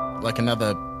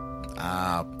another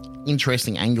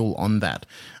interesting angle on that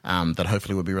that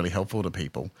hopefully will be really helpful to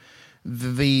people?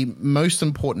 The most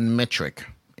important metric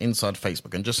inside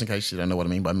Facebook, and just in case you don't know what I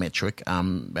mean by metric,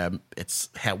 it's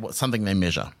something they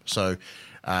measure. So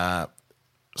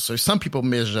some people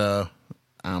measure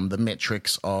the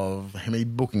metrics of how many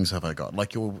bookings have I got.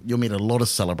 Like you'll meet a lot of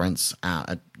celebrants.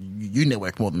 You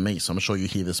network more than me, so I'm sure you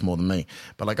hear this more than me.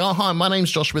 But like, oh, hi, my name's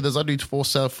Josh Withers. I do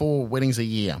 4 weddings a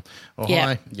year. Or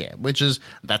hi,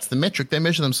 that's the metric they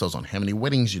measure themselves on, how many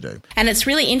weddings you do. And it's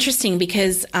really interesting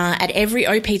because at every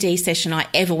OPD session I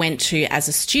ever went to as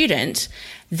a student,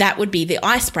 that would be the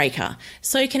icebreaker.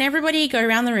 So can everybody go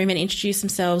around the room and introduce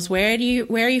themselves? Where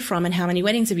are you from and how many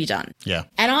weddings have you done? Yeah.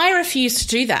 And I refuse to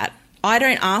do that. I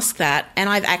don't ask that. And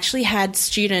I've actually had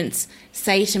students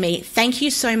say to me, thank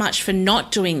you so much for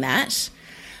not doing that.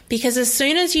 Because as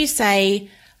soon as you say,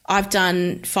 I've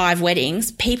done 5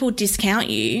 weddings, people discount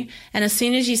you. And as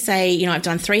soon as you say, I've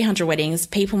done 300 weddings,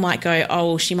 people might go, oh,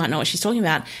 well, she might know what she's talking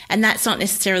about. And that's not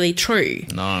necessarily true.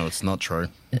 No, it's not true.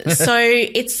 So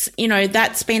it's,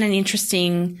 that's been an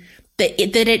interesting... That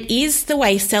it is the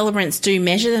way celebrants do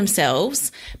measure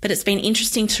themselves, but it's been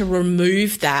interesting to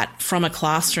remove that from a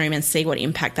classroom and see what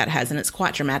impact that has, and it's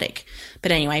quite dramatic.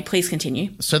 But anyway, please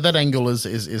continue. So that angle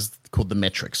is called the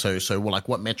metric. So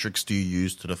what metrics do you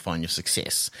use to define your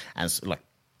success?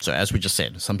 So as we just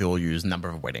said, some people use number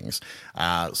of weddings.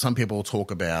 Some people talk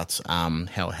about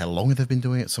how long they've been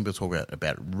doing it. Some people talk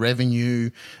about revenue,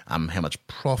 how much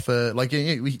profit. Like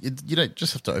you don't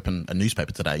just have to open a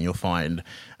newspaper today and you'll find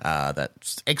that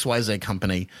XYZ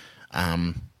company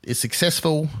is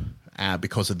successful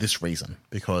because of this reason.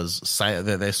 Because say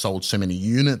they sold so many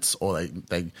units, or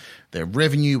their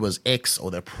revenue was X, or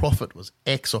their profit was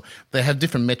X, or they have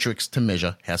different metrics to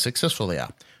measure how successful they are.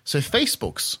 So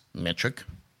Facebook's metric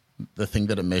the thing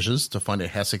that it measures to find out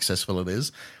how successful it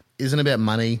is, isn't about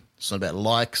money. It's not about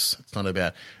likes. It's not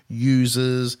about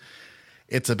users.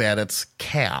 It's about its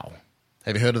cow.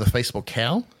 Have you heard of the Facebook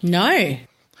cow? No.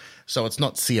 So it's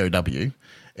not COW.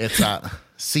 It's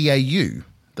CAU,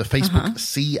 the Facebook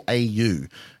CAU.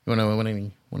 You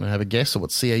want to have a guess of what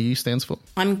CAU stands for?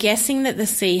 I'm guessing that the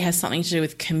C has something to do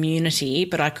with community,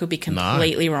 but I could be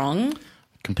completely wrong.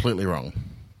 Completely wrong.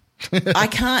 I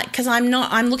can't, because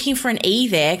I'm looking for an E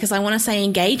there because I want to say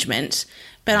engagement,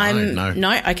 but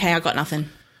no. Okay, I got nothing.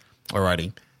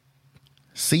 Alrighty.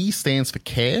 C stands for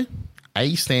care.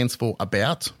 A stands for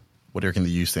about. What do you reckon the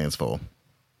U stands for?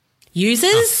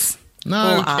 Users?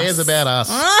 No, cares about us.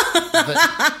 I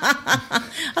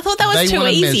thought that was too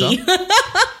easy.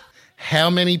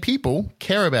 How many people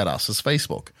care about us as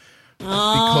Facebook?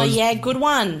 Oh, yeah, good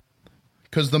one.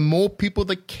 Because the more people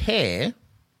that care,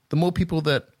 the more people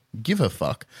that give a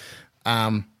fuck,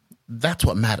 that's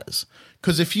what matters.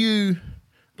 Because if you've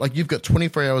got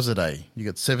 24 hours a day, you've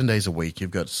got 7 days a week,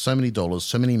 you've got so many dollars,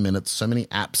 so many minutes, so many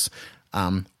apps,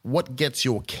 what gets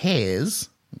your cares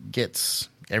gets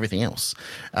everything else.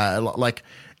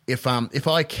 If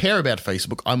I care about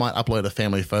Facebook, I might upload a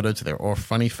family photo to there or a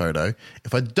funny photo.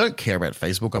 If I don't care about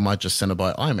Facebook, I might just send it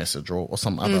by iMessage or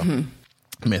some other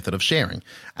method of sharing.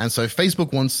 And so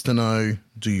Facebook wants to know,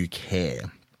 do you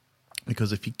care?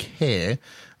 Because if you care,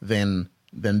 then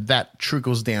that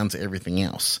trickles down to everything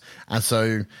else. And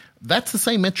so that's the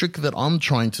same metric that I'm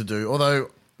trying to do, although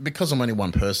because I'm only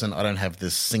one person, I don't have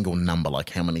this single number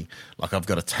like how many, like I've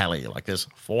got a tally, like there's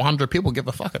 400 people give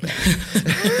a fuck about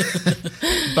it.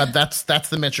 But that's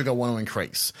the metric I want to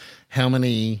increase. How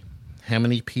many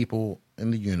people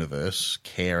in the universe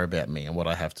care about me and what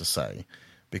I have to say?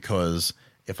 Because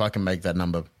if I can make that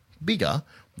number bigger,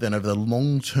 then over the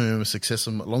long-term success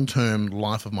and long-term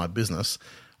life of my business,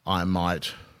 I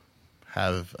might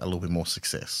have a little bit more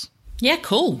success. Yeah,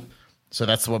 cool. So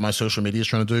that's what my social media is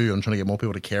trying to do. I'm trying to get more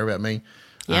people to care about me.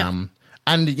 Yeah.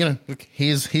 And, look,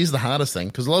 here's the hardest thing,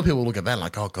 because a lot of people look at that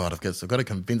like, oh, God, I've got to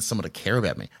convince someone to care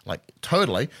about me. Like,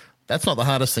 totally. That's not the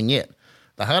hardest thing yet.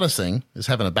 The hardest thing is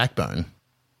having a backbone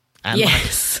and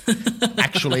yes.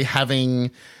 actually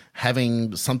having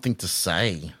something to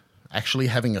say, actually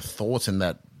having a thought in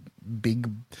that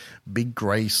big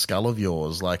grey skull of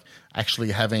yours, like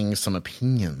actually having some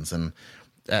opinions and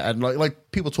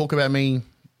like people talk about me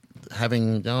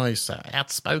having, he's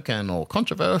outspoken or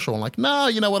controversial. I'm like, no,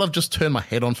 you know what? I've just turned my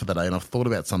head on for the day and I've thought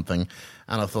about something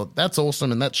and I thought that's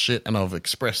awesome and that's shit and I've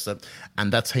expressed it,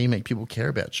 and that's how you make people care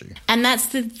about you. And that's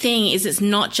the thing, is it's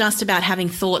not just about having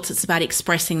thoughts, it's about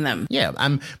expressing them. Yeah,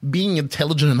 and being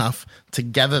intelligent enough to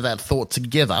gather that thought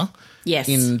together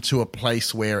into a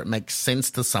place where it makes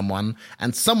sense to someone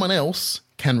and someone else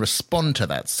can respond to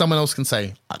that. Someone else can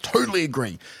say, I totally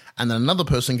agree. And then another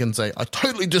person can say, I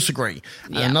totally disagree.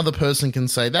 And another person can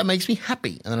say, that makes me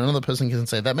happy. And then another person can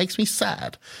say, that makes me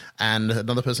sad. And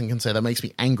another person can say, that makes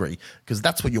me angry. Because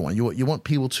that's what you want. You want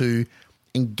people to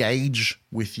engage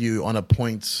with you on a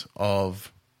point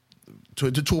of, to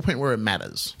a point where it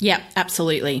matters. Yeah,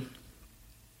 absolutely.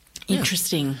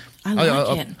 Interesting. I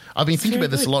like it. I've been thinking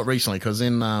about this a lot recently because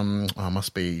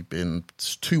must be in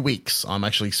 2 weeks. I'm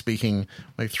actually speaking,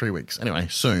 maybe 3 weeks. Anyway,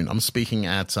 soon. I'm speaking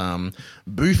at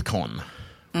BoothCon.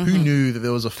 Who knew that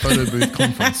there was a photo booth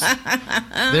conference?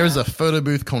 There is a photo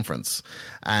booth conference,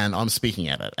 and I'm speaking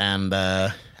at it. And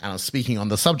I'm speaking on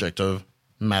the subject of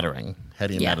mattering. How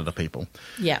do you matter to people?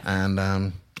 Yeah.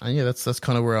 And yeah, that's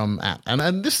kind of where I'm at.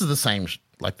 And this is the same.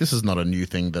 Like, this is not a new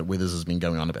thing that Withers has been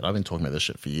going on about. I've been talking about this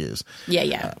shit for years.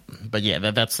 Yeah. But yeah,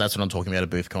 that's what I'm talking about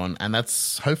at BoothCon. And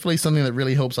that's hopefully something that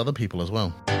really helps other people as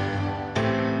well.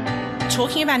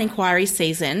 Talking about inquiry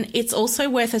season, it's also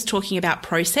worth us talking about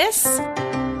process.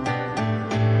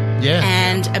 Yeah.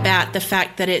 And about the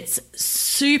fact that it's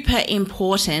super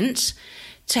important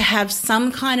to have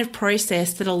some kind of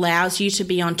process that allows you to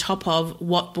be on top of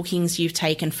what bookings you've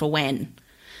taken for when.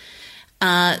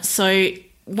 So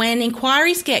when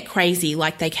inquiries get crazy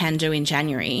like they can do in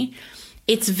January,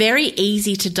 it's very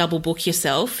easy to double book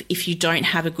yourself if you don't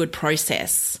have a good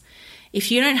process.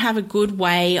 If you don't have a good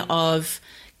way of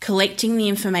collecting the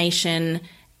information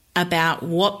about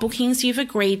what bookings you've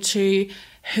agreed to,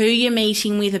 who you're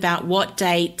meeting with, about what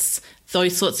dates,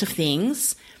 those sorts of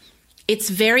things, it's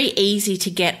very easy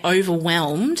to get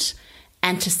overwhelmed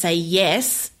and to say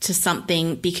yes to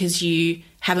something because you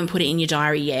haven't put it in your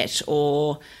diary yet,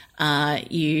 or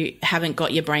you haven't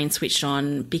got your brain switched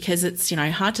on, because it's,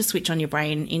 hard to switch on your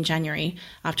brain in January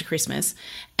after Christmas,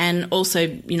 and also,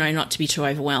 not to be too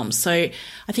overwhelmed. So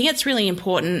I think it's really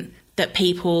important that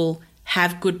people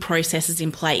have good processes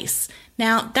in place.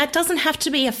 Now, that doesn't have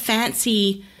to be a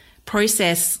fancy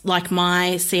process like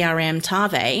my CRM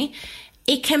Tave,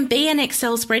 it can be an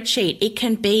Excel spreadsheet. It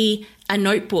can be a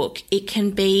notebook. It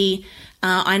can be,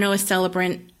 I know a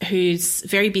celebrant who's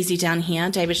very busy down here,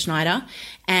 David Schneider,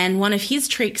 and one of his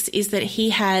tricks is that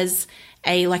he has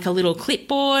a little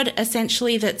clipboard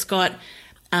essentially that's got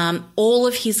all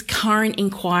of his current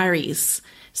inquiries.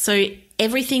 So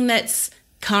everything that's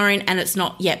current and it's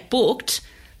not yet booked,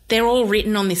 they're all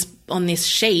written on this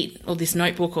sheet or this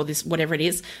notebook or this whatever it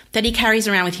is that he carries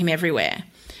around with him everywhere.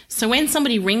 So when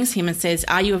somebody rings him and says,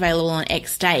 are you available on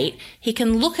X date, he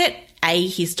can look at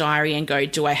his diary and go,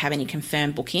 do I have any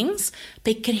confirmed bookings?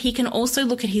 But he can also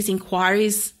look at his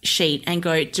inquiries sheet and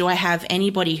go, do I have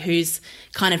anybody who's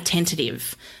kind of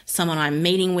tentative? Someone I'm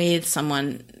meeting with,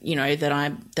 someone, that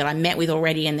I met with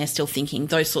already and they're still thinking,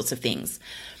 those sorts of things.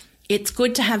 It's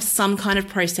good to have some kind of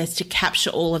process to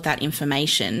capture all of that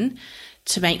information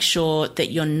to make sure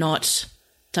that you're not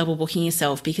double booking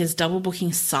yourself, because double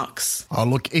booking sucks. Oh,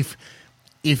 look, if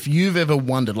you've ever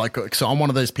wondered, so I'm one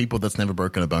of those people that's never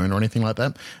broken a bone or anything like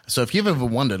that. So if you've ever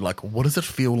wondered, what does it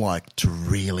feel like to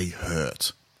really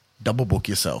hurt? Double book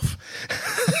yourself.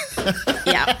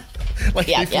 Yeah.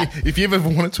 If you've ever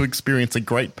wanted to experience a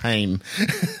great pain.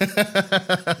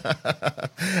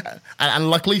 and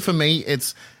luckily for me,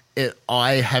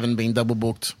 I haven't been double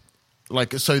booked.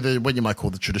 What you might call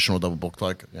the traditional double book,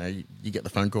 you get the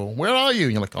phone call, where are you?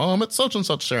 And you're like, oh, I'm at such and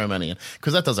such ceremony.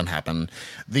 Because that doesn't happen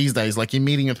these days. You're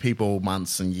meeting with people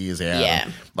months and years out. Yeah.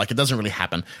 It doesn't really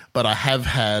happen. But I have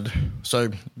had, I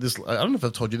don't know if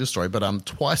I've told you this story, but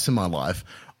twice in my life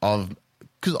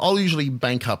because I'll usually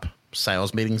bank up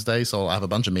sales meetings days. So I'll have a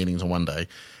bunch of meetings on one day.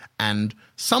 And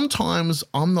sometimes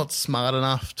I'm not smart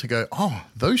enough to go, oh,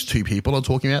 those two people are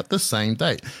talking about the same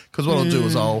date. Because what I'll do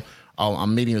is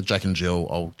I'm meeting with Jack and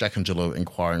Jill. Jack and Jill are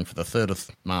inquiring for the 3rd of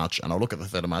March, and I'll look at the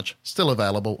 3rd of March, still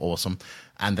available, awesome,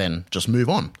 and then just move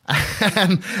on.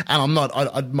 and I'm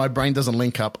not, my brain doesn't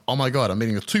link up, oh my God, I'm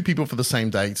meeting with two people for the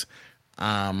same date.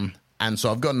 And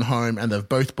so I've gotten home, and they've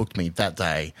both booked me that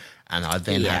day, and I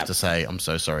then have to say, I'm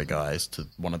so sorry, guys, to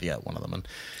one of them. And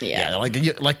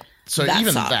so that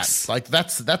even sucks.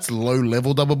 That's low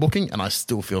level double booking, and I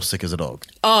still feel sick as a dog.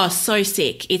 Oh, so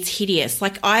sick. It's hideous.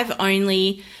 I've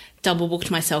only double booked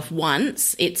myself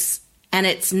once. It's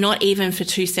not even for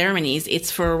 2 ceremonies.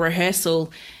 It's for a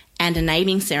rehearsal and a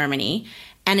naming ceremony.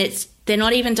 And they're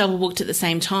not even double booked at the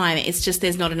same time. It's just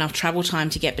there's not enough travel time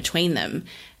to get between them.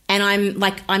 And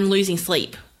I'm losing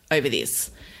sleep over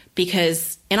this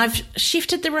and I've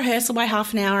shifted the rehearsal by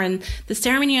half an hour and the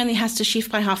ceremony only has to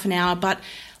shift by half an hour. But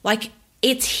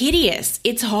it's hideous.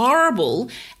 It's horrible.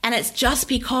 And it's just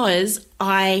because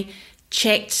I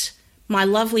checked my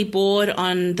lovely board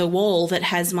on the wall that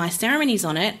has my ceremonies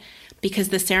on it because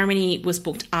the ceremony was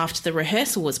booked after the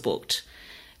rehearsal was booked.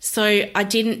 So I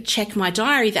didn't check my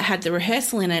diary that had the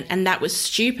rehearsal in it, and that was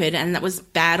stupid and that was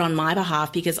bad on my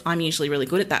behalf because I'm usually really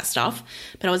good at that stuff.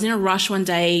 But I was in a rush one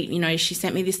day, she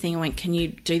sent me this thing. I went, can you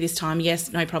do this time?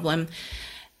 Yes, no problem.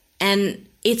 And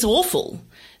it's awful.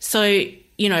 So,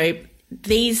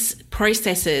 these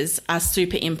processes are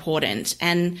super important.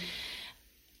 And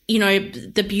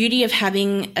the beauty of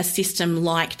having a system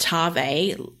like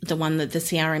Tave, the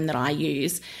CRM that I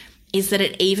use, is that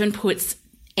it even puts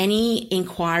any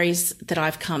inquiries that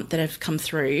have come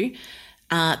through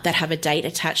that have a date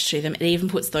attached to them, it even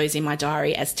puts those in my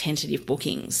diary as tentative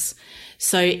bookings.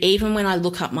 So even when I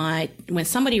look up when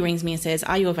somebody rings me and says,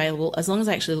 are you available? As long as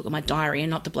I actually look at my diary and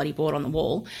not the bloody board on the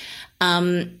wall,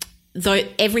 though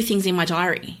everything's in my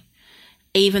diary,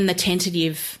 even the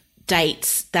tentative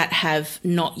dates that have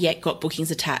not yet got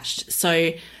bookings attached.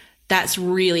 So that's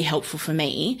really helpful for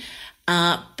me.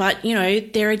 But,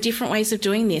 there are different ways of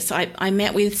doing this. I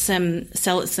met with some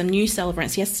new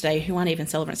celebrants yesterday who aren't even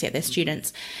celebrants yet, they're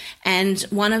students. And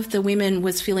one of the women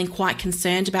was feeling quite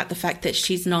concerned about the fact that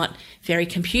she's not very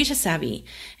computer savvy.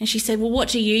 And she said, well, what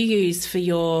do you use for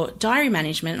your diary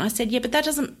management? And I said, yeah, but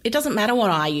it doesn't matter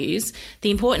what I use.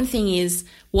 The important thing is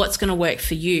what's going to work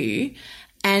for you.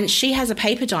 And she has a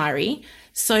paper diary.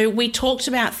 So we talked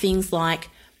about things like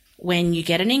when you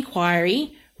get an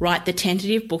inquiry, write the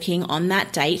tentative booking on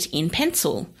that date in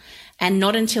pencil. And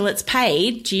not until it's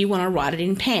paid do you want to write it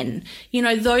in pen.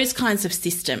 Those kinds of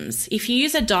systems. If you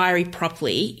use a diary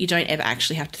properly, you don't ever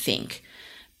actually have to think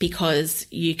because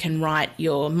you can write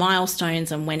your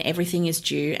milestones and when everything is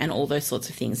due and all those sorts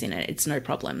of things in it. It's no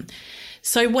problem.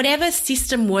 So whatever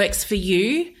system works for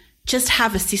you, just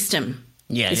have a system.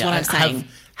 Is what I'm saying.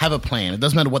 Have a plan. It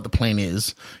doesn't matter what the plan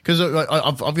is, because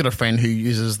I've got a friend who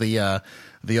uses the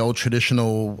old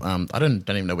traditional. I don't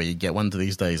even know where you get one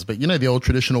these days, but the old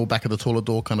traditional back of the toilet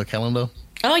door kind of calendar.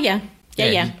 Oh yeah.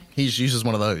 Yeah. He uses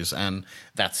one of those, and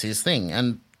that's his thing.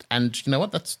 And you know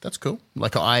what? That's cool.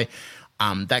 Like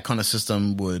that kind of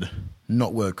system would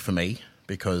not work for me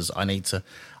because I just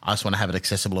want to have it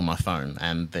accessible on my phone,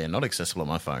 and they're not accessible on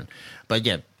my phone. But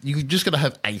yeah, you just got to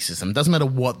have a system. It doesn't matter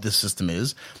what the system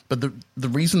is, but the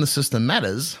reason the system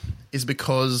matters is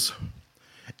because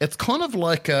it's kind of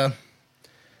like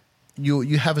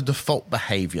you have a default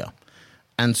behavior.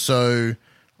 And so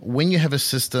when you have a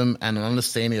system and an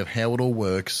understanding of how it all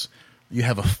works, you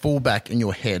have a fallback in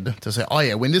your head to say, oh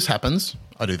yeah, when this happens,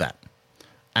 I do that.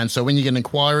 And so when you get an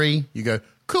inquiry, you go,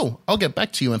 cool, I'll get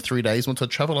back to you in 3 days. Once I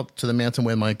travel up to the mountain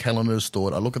where my calendar is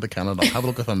stored, I'll look at the calendar, I'll have a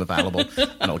look if I'm available,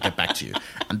 and I'll get back to you.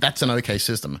 And that's an okay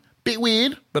system. Bit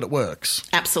weird, but it works.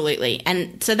 Absolutely.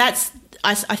 And so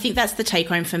I think that's the take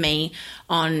home for me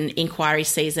on inquiry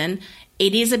season.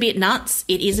 It is a bit nuts.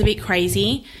 It is a bit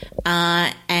crazy.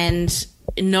 And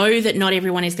know that not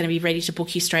everyone is going to be ready to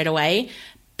book you straight away.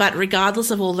 But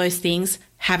regardless of all those things,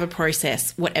 have a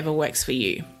process, whatever works for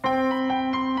you.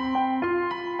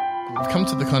 We've come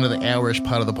to the kind of the hour-ish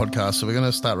part of the podcast, so we're going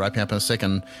to start wrapping up in a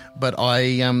second. But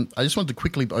I just wanted to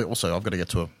quickly... Also, I've got to get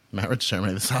to a marriage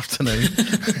ceremony this afternoon.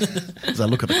 As I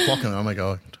look at the clock and, oh my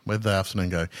God, where'd the afternoon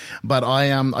go? But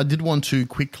I did want to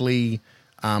quickly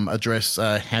address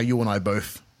how you and I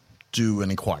both do an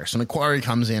inquiry. So an inquiry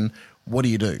comes in, what do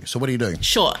you do? So what do you do?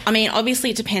 Sure. I mean,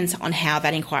 obviously it depends on how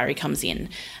that inquiry comes in.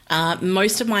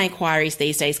 Most of my inquiries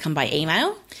these days come by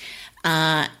email.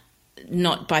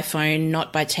 Not by phone,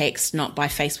 not by text, not by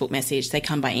Facebook message. They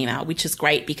come by email, which is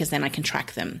great because then I can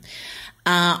track them.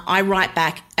 I write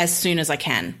back as soon as I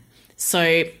can.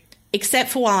 So except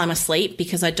for while I'm asleep,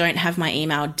 because I don't have my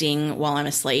email ding while I'm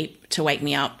asleep to wake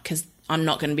me up because I'm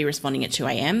not going to be responding at 2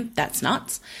 a.m. That's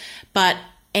nuts. But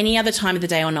any other time of the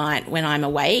day or night when I'm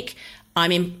awake,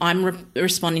 I'm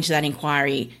responding to that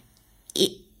inquiry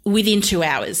within 2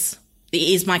 hours. It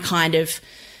is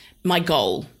my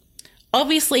goal.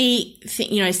 Obviously,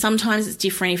 sometimes it's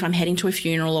different if I'm heading to a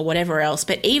funeral or whatever else.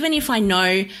 But even if I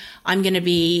know I'm going to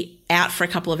be out for a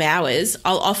couple of hours,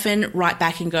 I'll often write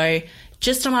back and go,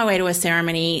 just on my way to a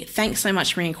ceremony, thanks so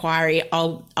much for your inquiry.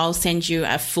 I'll send you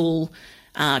a full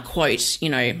quote,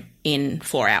 in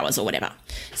 4 hours or whatever.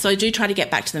 So I do try to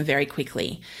get back to them very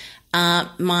quickly.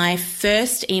 My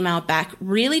first email back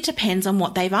really depends on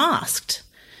what they've asked,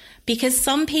 because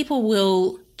some people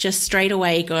will just straight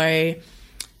away go,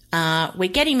 we're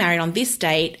getting married on this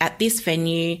date at this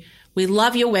venue. We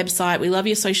love your website. We love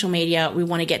your social media. We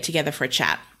want to get together for a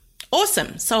chat.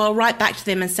 Awesome. So I'll write back to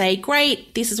them and say,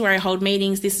 great, this is where I hold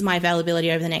meetings. This is my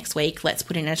availability over the next week. Let's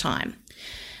put in a time.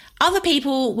 Other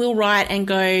people will write and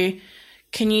go,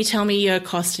 can you tell me your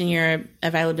cost and your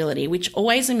availability? Which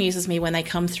always amuses me when they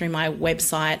come through my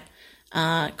website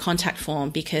contact form,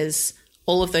 because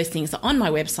all of those things are on my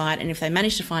website, and if they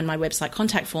manage to find my website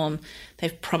contact form,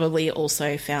 they've probably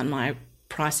also found my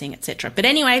pricing, etc. But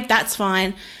anyway, that's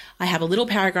fine. I have a little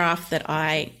paragraph that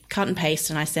I cut and paste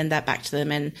and I send that back to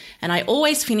them, and I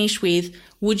always finish with,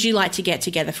 would you like to get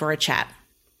together for a chat?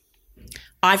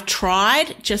 I've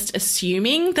tried just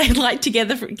assuming they'd like to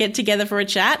get together for a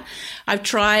chat. I've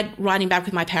tried writing back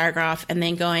with my paragraph and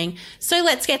then going, so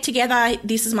let's get together.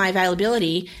 This is my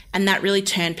availability. And that really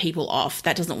turned people off.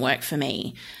 That doesn't work for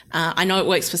me. I know it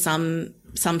works for some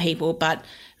people, but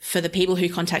for the people who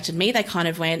contacted me, they kind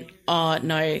of went, oh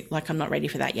no, I'm not ready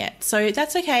for that yet. So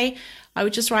that's okay. I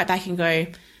would just write back and go,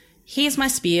 here's my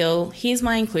spiel. Here's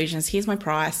my inclusions. Here's my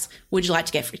price. Would you like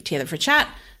to get together for a chat?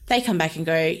 They come back and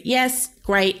go, yes,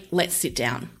 great, let's sit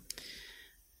down.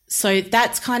 So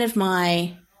that's kind of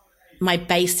my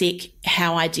basic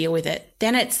how I deal with it.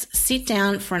 Then it's sit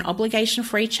down for an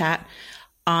obligation-free chat.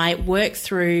 I work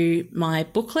through my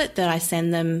booklet that I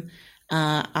send them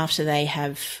after they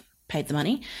have paid the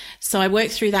money. So I work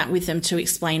through that with them to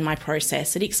explain my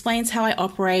process. It explains how I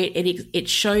operate. It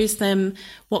shows them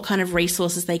what kind of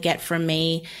resources they get from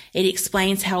me. It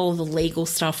explains how all the legal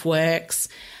stuff works.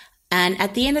 And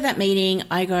at the end of that meeting,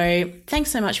 I go,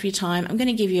 thanks so much for your time. I'm going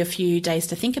to give you a few days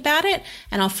to think about it,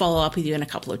 and I'll follow up with you in a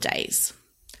couple of days.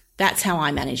 That's how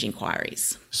I manage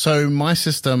inquiries. So my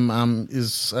system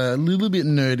is a little bit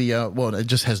nerdier. Well, it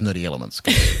just has nerdy elements.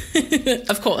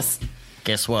 Of course.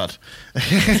 Guess what?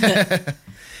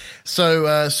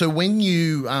 So when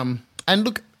you and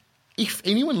look, if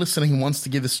anyone listening wants to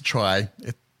give this a try,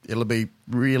 it'll be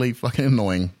really fucking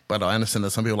annoying. But I understand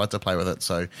that some people like to play with it,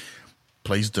 so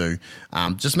please do.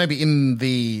 Just maybe in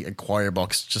the inquiry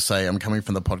box, just say I'm coming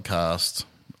from the podcast.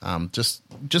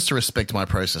 Just to respect my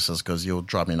processes, because you'll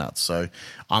drive me nuts. So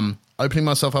I'm opening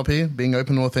myself up here, being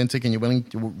open and authentic, and you're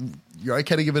you're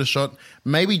okay to give it a shot.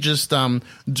 Maybe just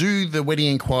do the wedding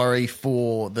inquiry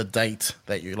for the date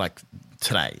that you like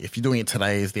today. If you're doing it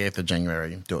today is the 8th of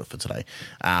January, do it for today.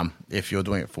 If you're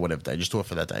doing it for whatever day, just do it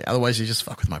for that day. Otherwise, you just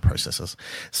fuck with my processes.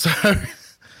 So,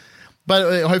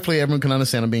 but hopefully everyone can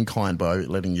understand I'm being kind by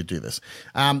letting you do this.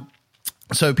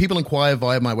 So people inquire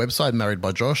via my website,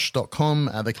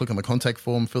 marriedbyjosh.com. They click on the contact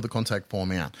form, fill the contact form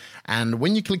out. And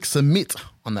when you click submit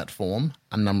on that form,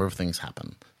 a number of things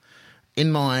happen.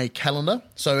 In my calendar,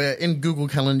 so in Google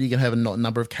Calendar, you can have a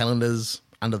number of calendars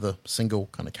under the single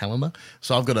kind of calendar.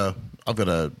 So I've got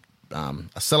a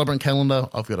celebrant calendar,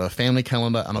 I've got a family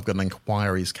calendar, and I've got an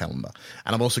inquiries calendar.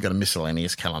 And I've also got a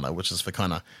miscellaneous calendar, which is for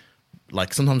kind of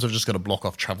like sometimes I've just got to block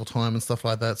off travel time and stuff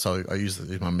like that. So I use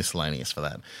my miscellaneous for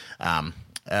that.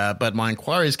 But my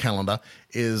inquiries calendar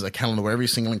is a calendar where every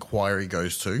single inquiry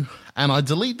goes to, and I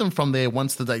delete them from there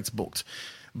once the date's booked.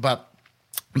 But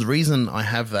the reason I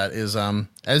have that is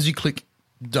as you click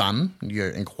done, you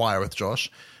inquire with Josh,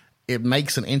 it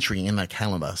makes an entry in that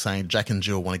calendar saying Jack and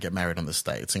Jill want to get married on this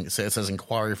date. It says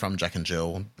inquiry from Jack and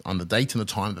Jill on the date and the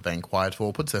time that they inquired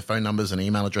for, puts their phone numbers and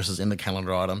email addresses in the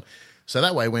calendar item. So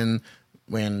that way when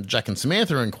Jack and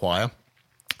Samantha inquire, I'm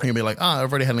going to be like, I've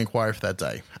already had an inquiry for that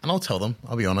day. And I'll tell them,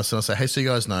 I'll be honest, and I'll say, hey, so you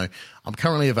guys know, I'm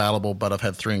currently available, but I've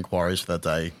had 3 inquiries for that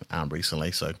day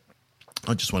recently. So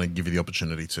I just want to give you the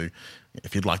opportunity to,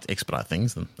 if you'd like to expedite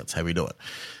things, then that's how we do it.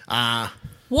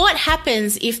 What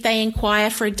happens if they inquire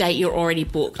for a date you're already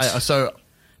booked?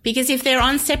 Because if they're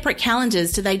on separate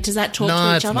calendars, does that talk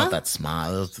to each other? No, it's not that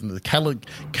smart.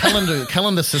 The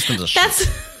calendar systems are shit.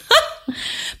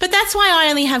 But that's why I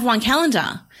only have one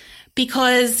calendar,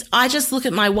 because I just look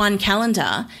at my one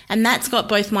calendar and that's got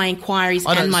both my inquiries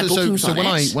and my bookings on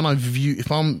it. So when I view,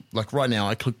 if I'm like right now,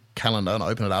 I click calendar and I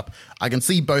open it up, I can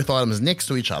see both items next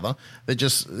to each other. They're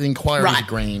just, the inquiries are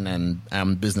green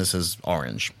and business is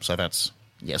orange. So that's,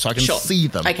 so I can see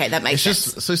them. Okay, that makes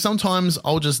sense. So sometimes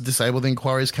I'll just disable the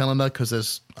inquiries calendar because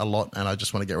there's a lot and I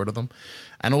just want to get rid of them.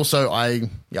 And also I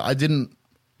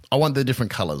want the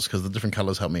different colors because the different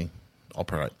colors help me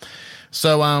operate.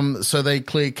 So they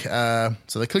click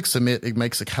submit. It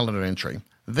makes a calendar entry.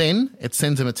 Then it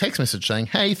sends them a text message saying,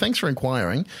 hey, thanks for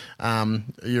inquiring.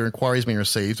 Your inquiry's been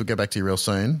received. We'll get back to you real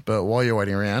soon. But while you're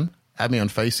waiting around, add me on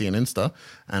Facey and Insta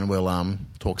and we'll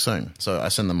talk soon. So I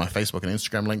send them my Facebook and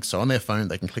Instagram links. So on their phone,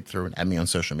 they can click through and add me on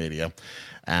social media.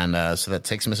 And so that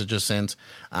text message is sent.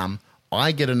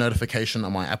 I get a notification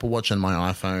on my Apple Watch and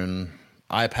my iPhone,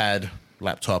 iPad,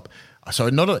 laptop. So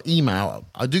not an email.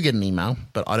 I do get an email,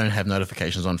 but I don't have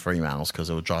notifications on for emails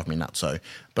because it would drive me nuts.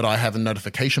 But I have a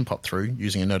notification pop through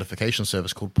using a notification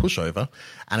service called Pushover,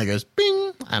 and it goes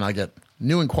bing, and I get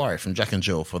new inquiry from Jack and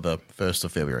Jill for the 1st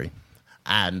of February.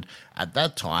 And at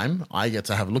that time, I get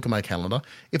to have a look at my calendar.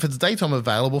 If it's a date I'm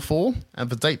available for, and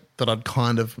the date that I'd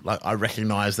kind of like, I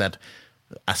recognize that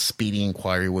a speedy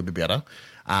inquiry would be better.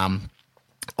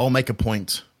 I'll make a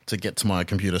point to get to my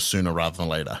computer sooner rather than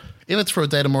later. If it's for a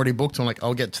date I'm already booked, I'm like,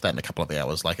 I'll get to that in a couple of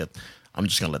hours. I'm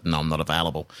just going to let them know I'm not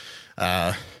available.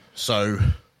 So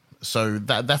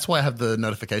that's why I have the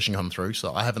notification come through.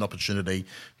 So I have an opportunity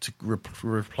to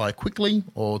reply quickly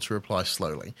or to reply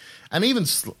slowly. And even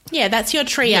that's your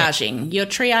triaging. Yeah. You're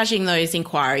triaging those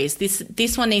inquiries.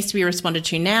 This one needs to be responded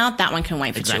to now. That one can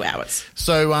wait for 2 hours.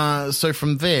 So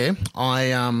from there,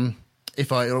 when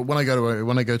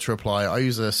I go to reply, I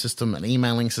use an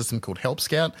emailing system called Help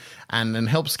Scout, and in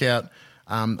Help Scout,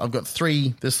 I've got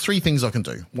there's 3 things I can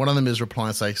do. One of them is reply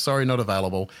and say, sorry, not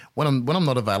available. When I'm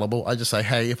not available, I just say,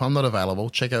 hey, if I'm not available,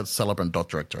 check out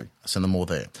celebrant.directory. I send them all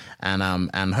there.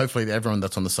 And hopefully everyone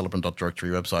that's on the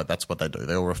celebrant.directory website, that's what they do.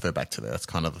 They all refer back to there. That's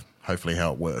kind of hopefully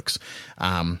how it works.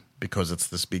 Because it's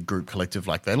this big group collective,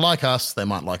 like they like us, they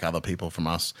might like other people from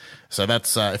us. So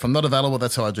that's if I'm not available,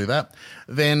 that's how I do that.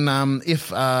 Then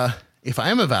if I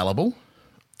am available,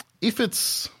 if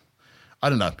it's, I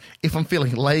don't know, if I'm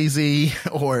feeling lazy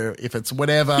or if it's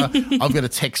whatever, I've got a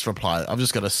text reply. I've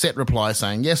just got a set reply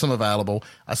saying, yes, I'm available.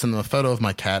 I send them a photo of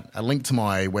my cat, a link to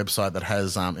my website that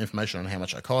has information on how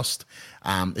much I cost.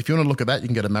 If you want to look at that, you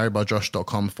can go to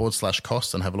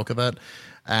marriedbyjosh.com/cost and have a look at that.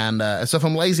 And so if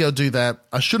I'm lazy, I'll do that.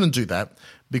 I shouldn't do that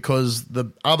because the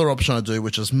other option I do,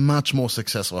 which is much more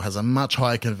successful, has a much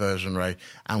higher conversion rate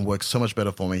and works so much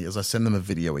better for me, is I send them a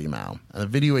video email. And the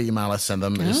video email I send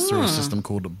them is through a system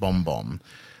called BombBomb.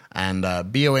 And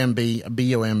bomb.com.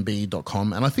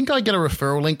 And I think I get a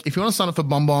referral link. If you want to sign up for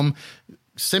BombBomb,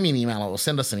 send me an email or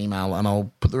send us an email and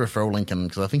I'll put the referral link in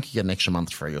because I think you get an extra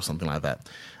month free or something like that.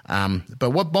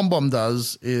 But what BombBomb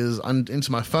does is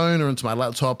into my phone or into my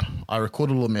laptop, I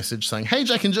record a little message saying, hey,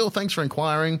 Jack and Jill, thanks for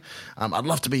inquiring. I'd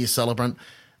love to be your celebrant.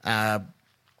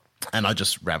 And I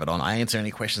just rabbit on. I answer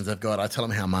any questions they've got. I tell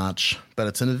them how much, but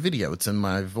it's in a video. It's in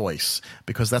my voice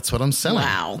because that's what I'm selling.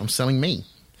 Wow. I'm selling me.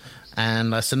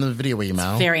 And I send them a video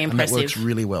email. It's very impressive. And that works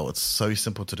really well. It's so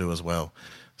simple to do as well.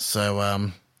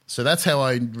 So that's how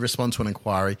I respond to an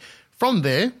inquiry. From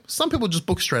there, some people just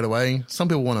book straight away. Some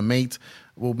people want to meet.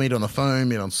 We'll meet on the phone,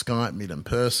 meet on Skype, meet in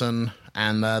person.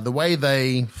 And the way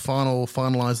they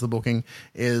finalize the booking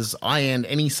is I end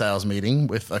any sales meeting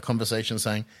with a conversation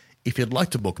saying, if you'd like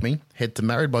to book me, head to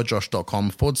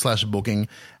marriedbyjosh.com/booking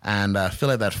and fill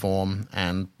out that form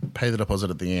and pay the deposit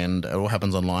at the end. It all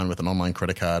happens online with an online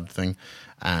credit card thing.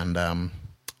 And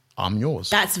I'm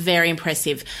yours. That's very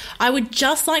impressive. I would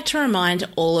just like to remind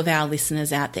all of our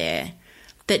listeners out there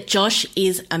that Josh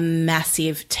is a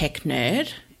massive tech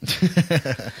nerd.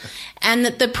 And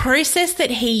that the process that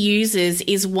he uses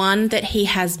is one that he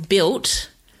has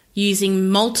built using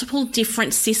multiple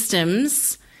different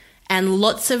systems and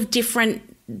lots of different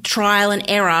trial and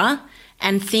error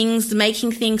and things,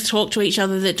 making things talk to each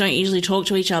other that don't usually talk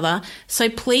to each other. So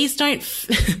please don't,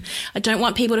 I don't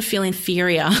want people to feel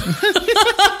inferior.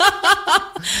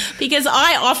 Because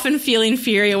I often feel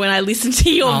inferior when I listen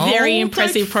to your very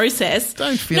impressive process.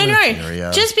 Don't feel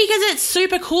inferior. Just because it's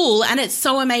super cool and it's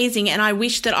so amazing and I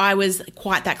wish that I was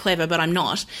quite that clever, but I'm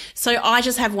not. So I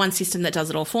just have one system that does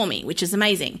it all for me, which is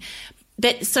amazing.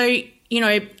 But so,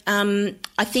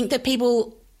 I think that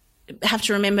people have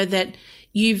to remember that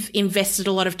you've invested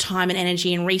a lot of time and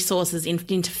energy and resources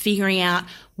into figuring out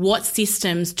what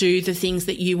systems do the things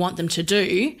that you want them to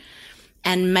do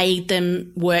and made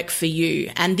them work for you.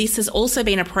 And this has also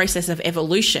been a process of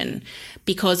evolution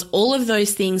because all of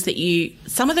those things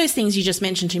some of those things you just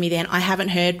mentioned to me then I haven't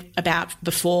heard about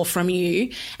before from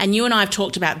you. And you and I have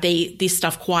talked about this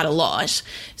stuff quite a lot.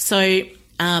 So,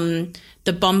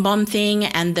 the BombBomb thing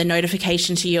and the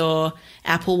notification to your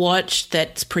Apple Watch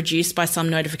that's produced by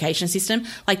some notification system,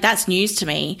 like that's news to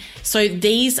me. So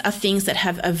these are things that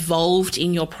have evolved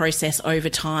in your process over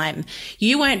time.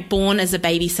 You weren't born as a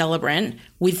baby celebrant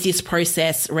with this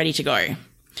process ready to go.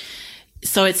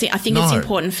 So I think it's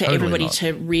important for everybody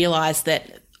to realize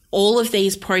that all of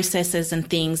these processes and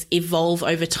things evolve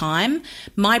over time.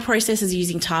 My processes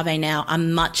using Tave now are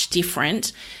much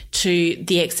different to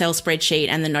the Excel spreadsheet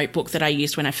and the notebook that I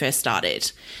used when I first started.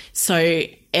 So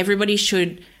everybody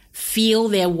should feel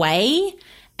their way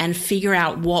and figure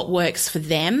out what works for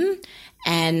them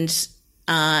and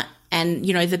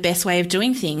the best way of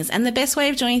doing things. And the best way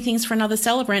of doing things for another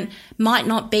celebrant might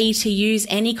not be to use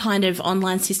any kind of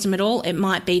online system at all. It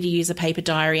might be to use a paper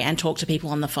diary and talk to people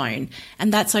on the phone.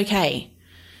 And that's okay.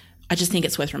 I just think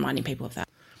it's worth reminding people of that.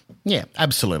 Yeah,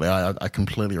 absolutely. I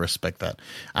completely respect that.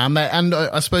 And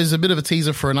I suppose a bit of a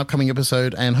teaser for an upcoming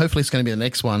episode, and hopefully it's going to be the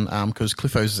next one because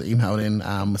Cliffo's emailed in,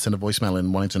 sent a voicemail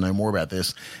in wanting to know more about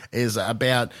this, is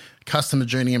about customer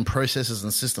journey and processes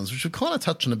and systems, which we've kind of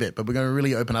touched on a bit, but we're going to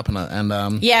really open up on it.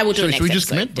 And yeah, we'll do it next episode. Should we just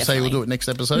commit? Definitely. Say we'll do it next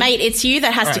episode? Mate, it's you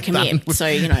that has to commit. So,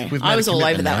 I was all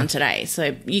over that one today.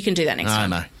 So you can do that next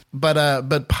time. I know.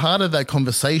 But part of that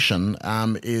conversation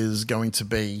is going to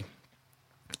be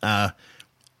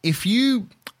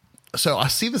so I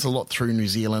see this a lot through New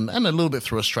Zealand and a little bit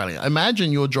through Australia.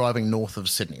 Imagine you're driving north of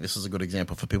Sydney. This is a good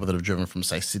example for people that have driven from,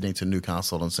 say, Sydney to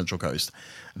Newcastle on Central Coast.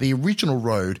 The original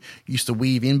road used to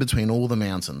weave in between all the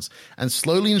mountains. And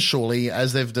slowly and surely,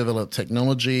 as they've developed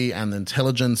technology and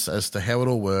intelligence as to how it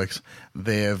all works,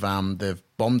 they've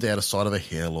bombed out a side of a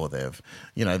hill, or they've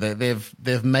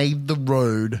made the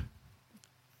road,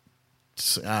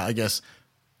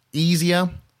 easier,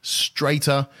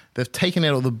 straighter. They've taken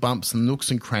out all the bumps and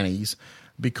nooks and crannies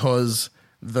because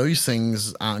those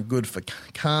things aren't good for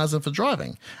cars and for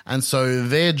driving. And so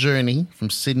their journey from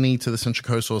Sydney to the Central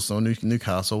Coast or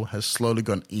Newcastle has slowly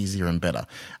gotten easier and better.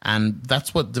 And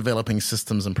that's what developing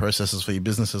systems and processes for your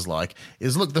business is like.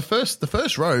 Is look, the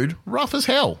first road, rough as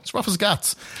hell. It's rough as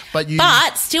guts. But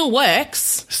still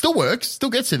works. Still works. Still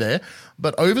gets you there.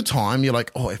 But over time, you're like,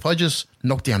 oh, if I just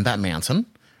knock down that mountain,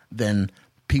 then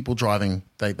people driving,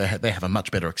 they have a much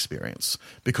better experience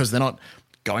because they're not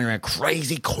going around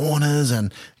crazy corners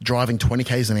and driving 20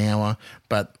 k's an hour.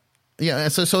 But yeah,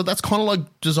 so that's kind of like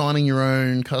designing your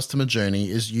own customer journey.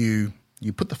 Is you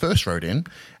put the first road in,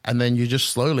 and then you just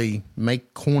slowly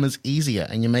make corners easier,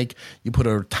 and you put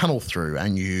a tunnel through,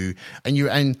 and you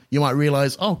might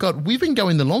realize, oh God, we've been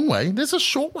going the long way. There's a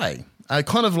short way.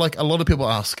 Kind of like a lot of people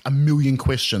ask a million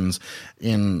questions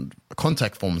in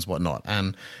contact forms, whatnot,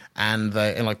 and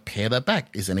like pare that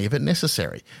back. Is any of it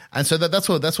necessary? And so that's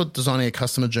what designing a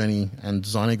customer journey and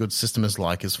designing a good system is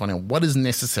like. Is finding out what is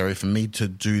necessary for me to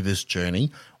do this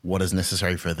journey, what is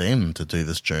necessary for them to do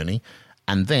this journey,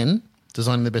 and then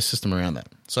designing the best system around that.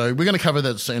 So we're going to cover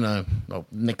that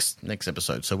next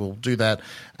episode. So we'll do that.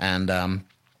 And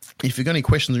if you've got any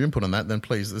questions or input on that, then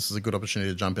please, this is a good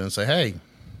opportunity to jump in and say, hey,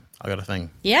 I got a thing.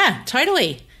 Yeah,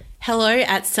 totally.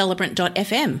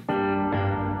 hello@celebrant.fm.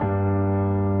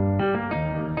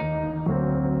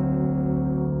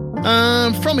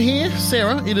 From here,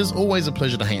 Sarah, it is always a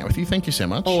pleasure to hang out with you. Thank you so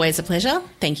much. Always a pleasure.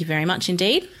 Thank you very much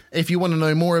indeed. If you want to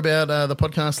know more about the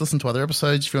podcast, listen to other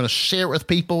episodes. If you want to share it with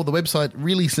people, the website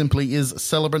really simply is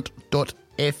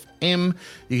celebrant.fm.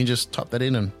 You can just type that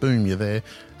in and boom, you're there.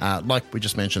 Like we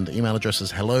just mentioned, the email address is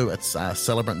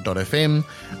hello@celebrant.fm.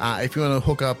 If you want to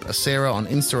hook up Sarah on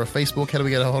Insta or Facebook, how do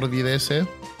we get a hold of you there, Sarah?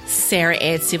 Sarah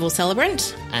Aird, Civil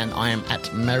Celebrant. And I am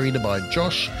at Married by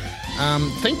Josh.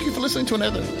 Thank you for listening to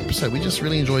another episode. We just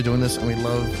really enjoy doing this and we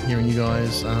love hearing you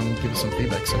guys give us some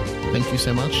feedback. So thank you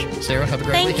so much. Sarah, have a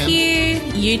great weekend.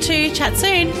 Thank you. You too. Chat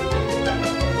soon.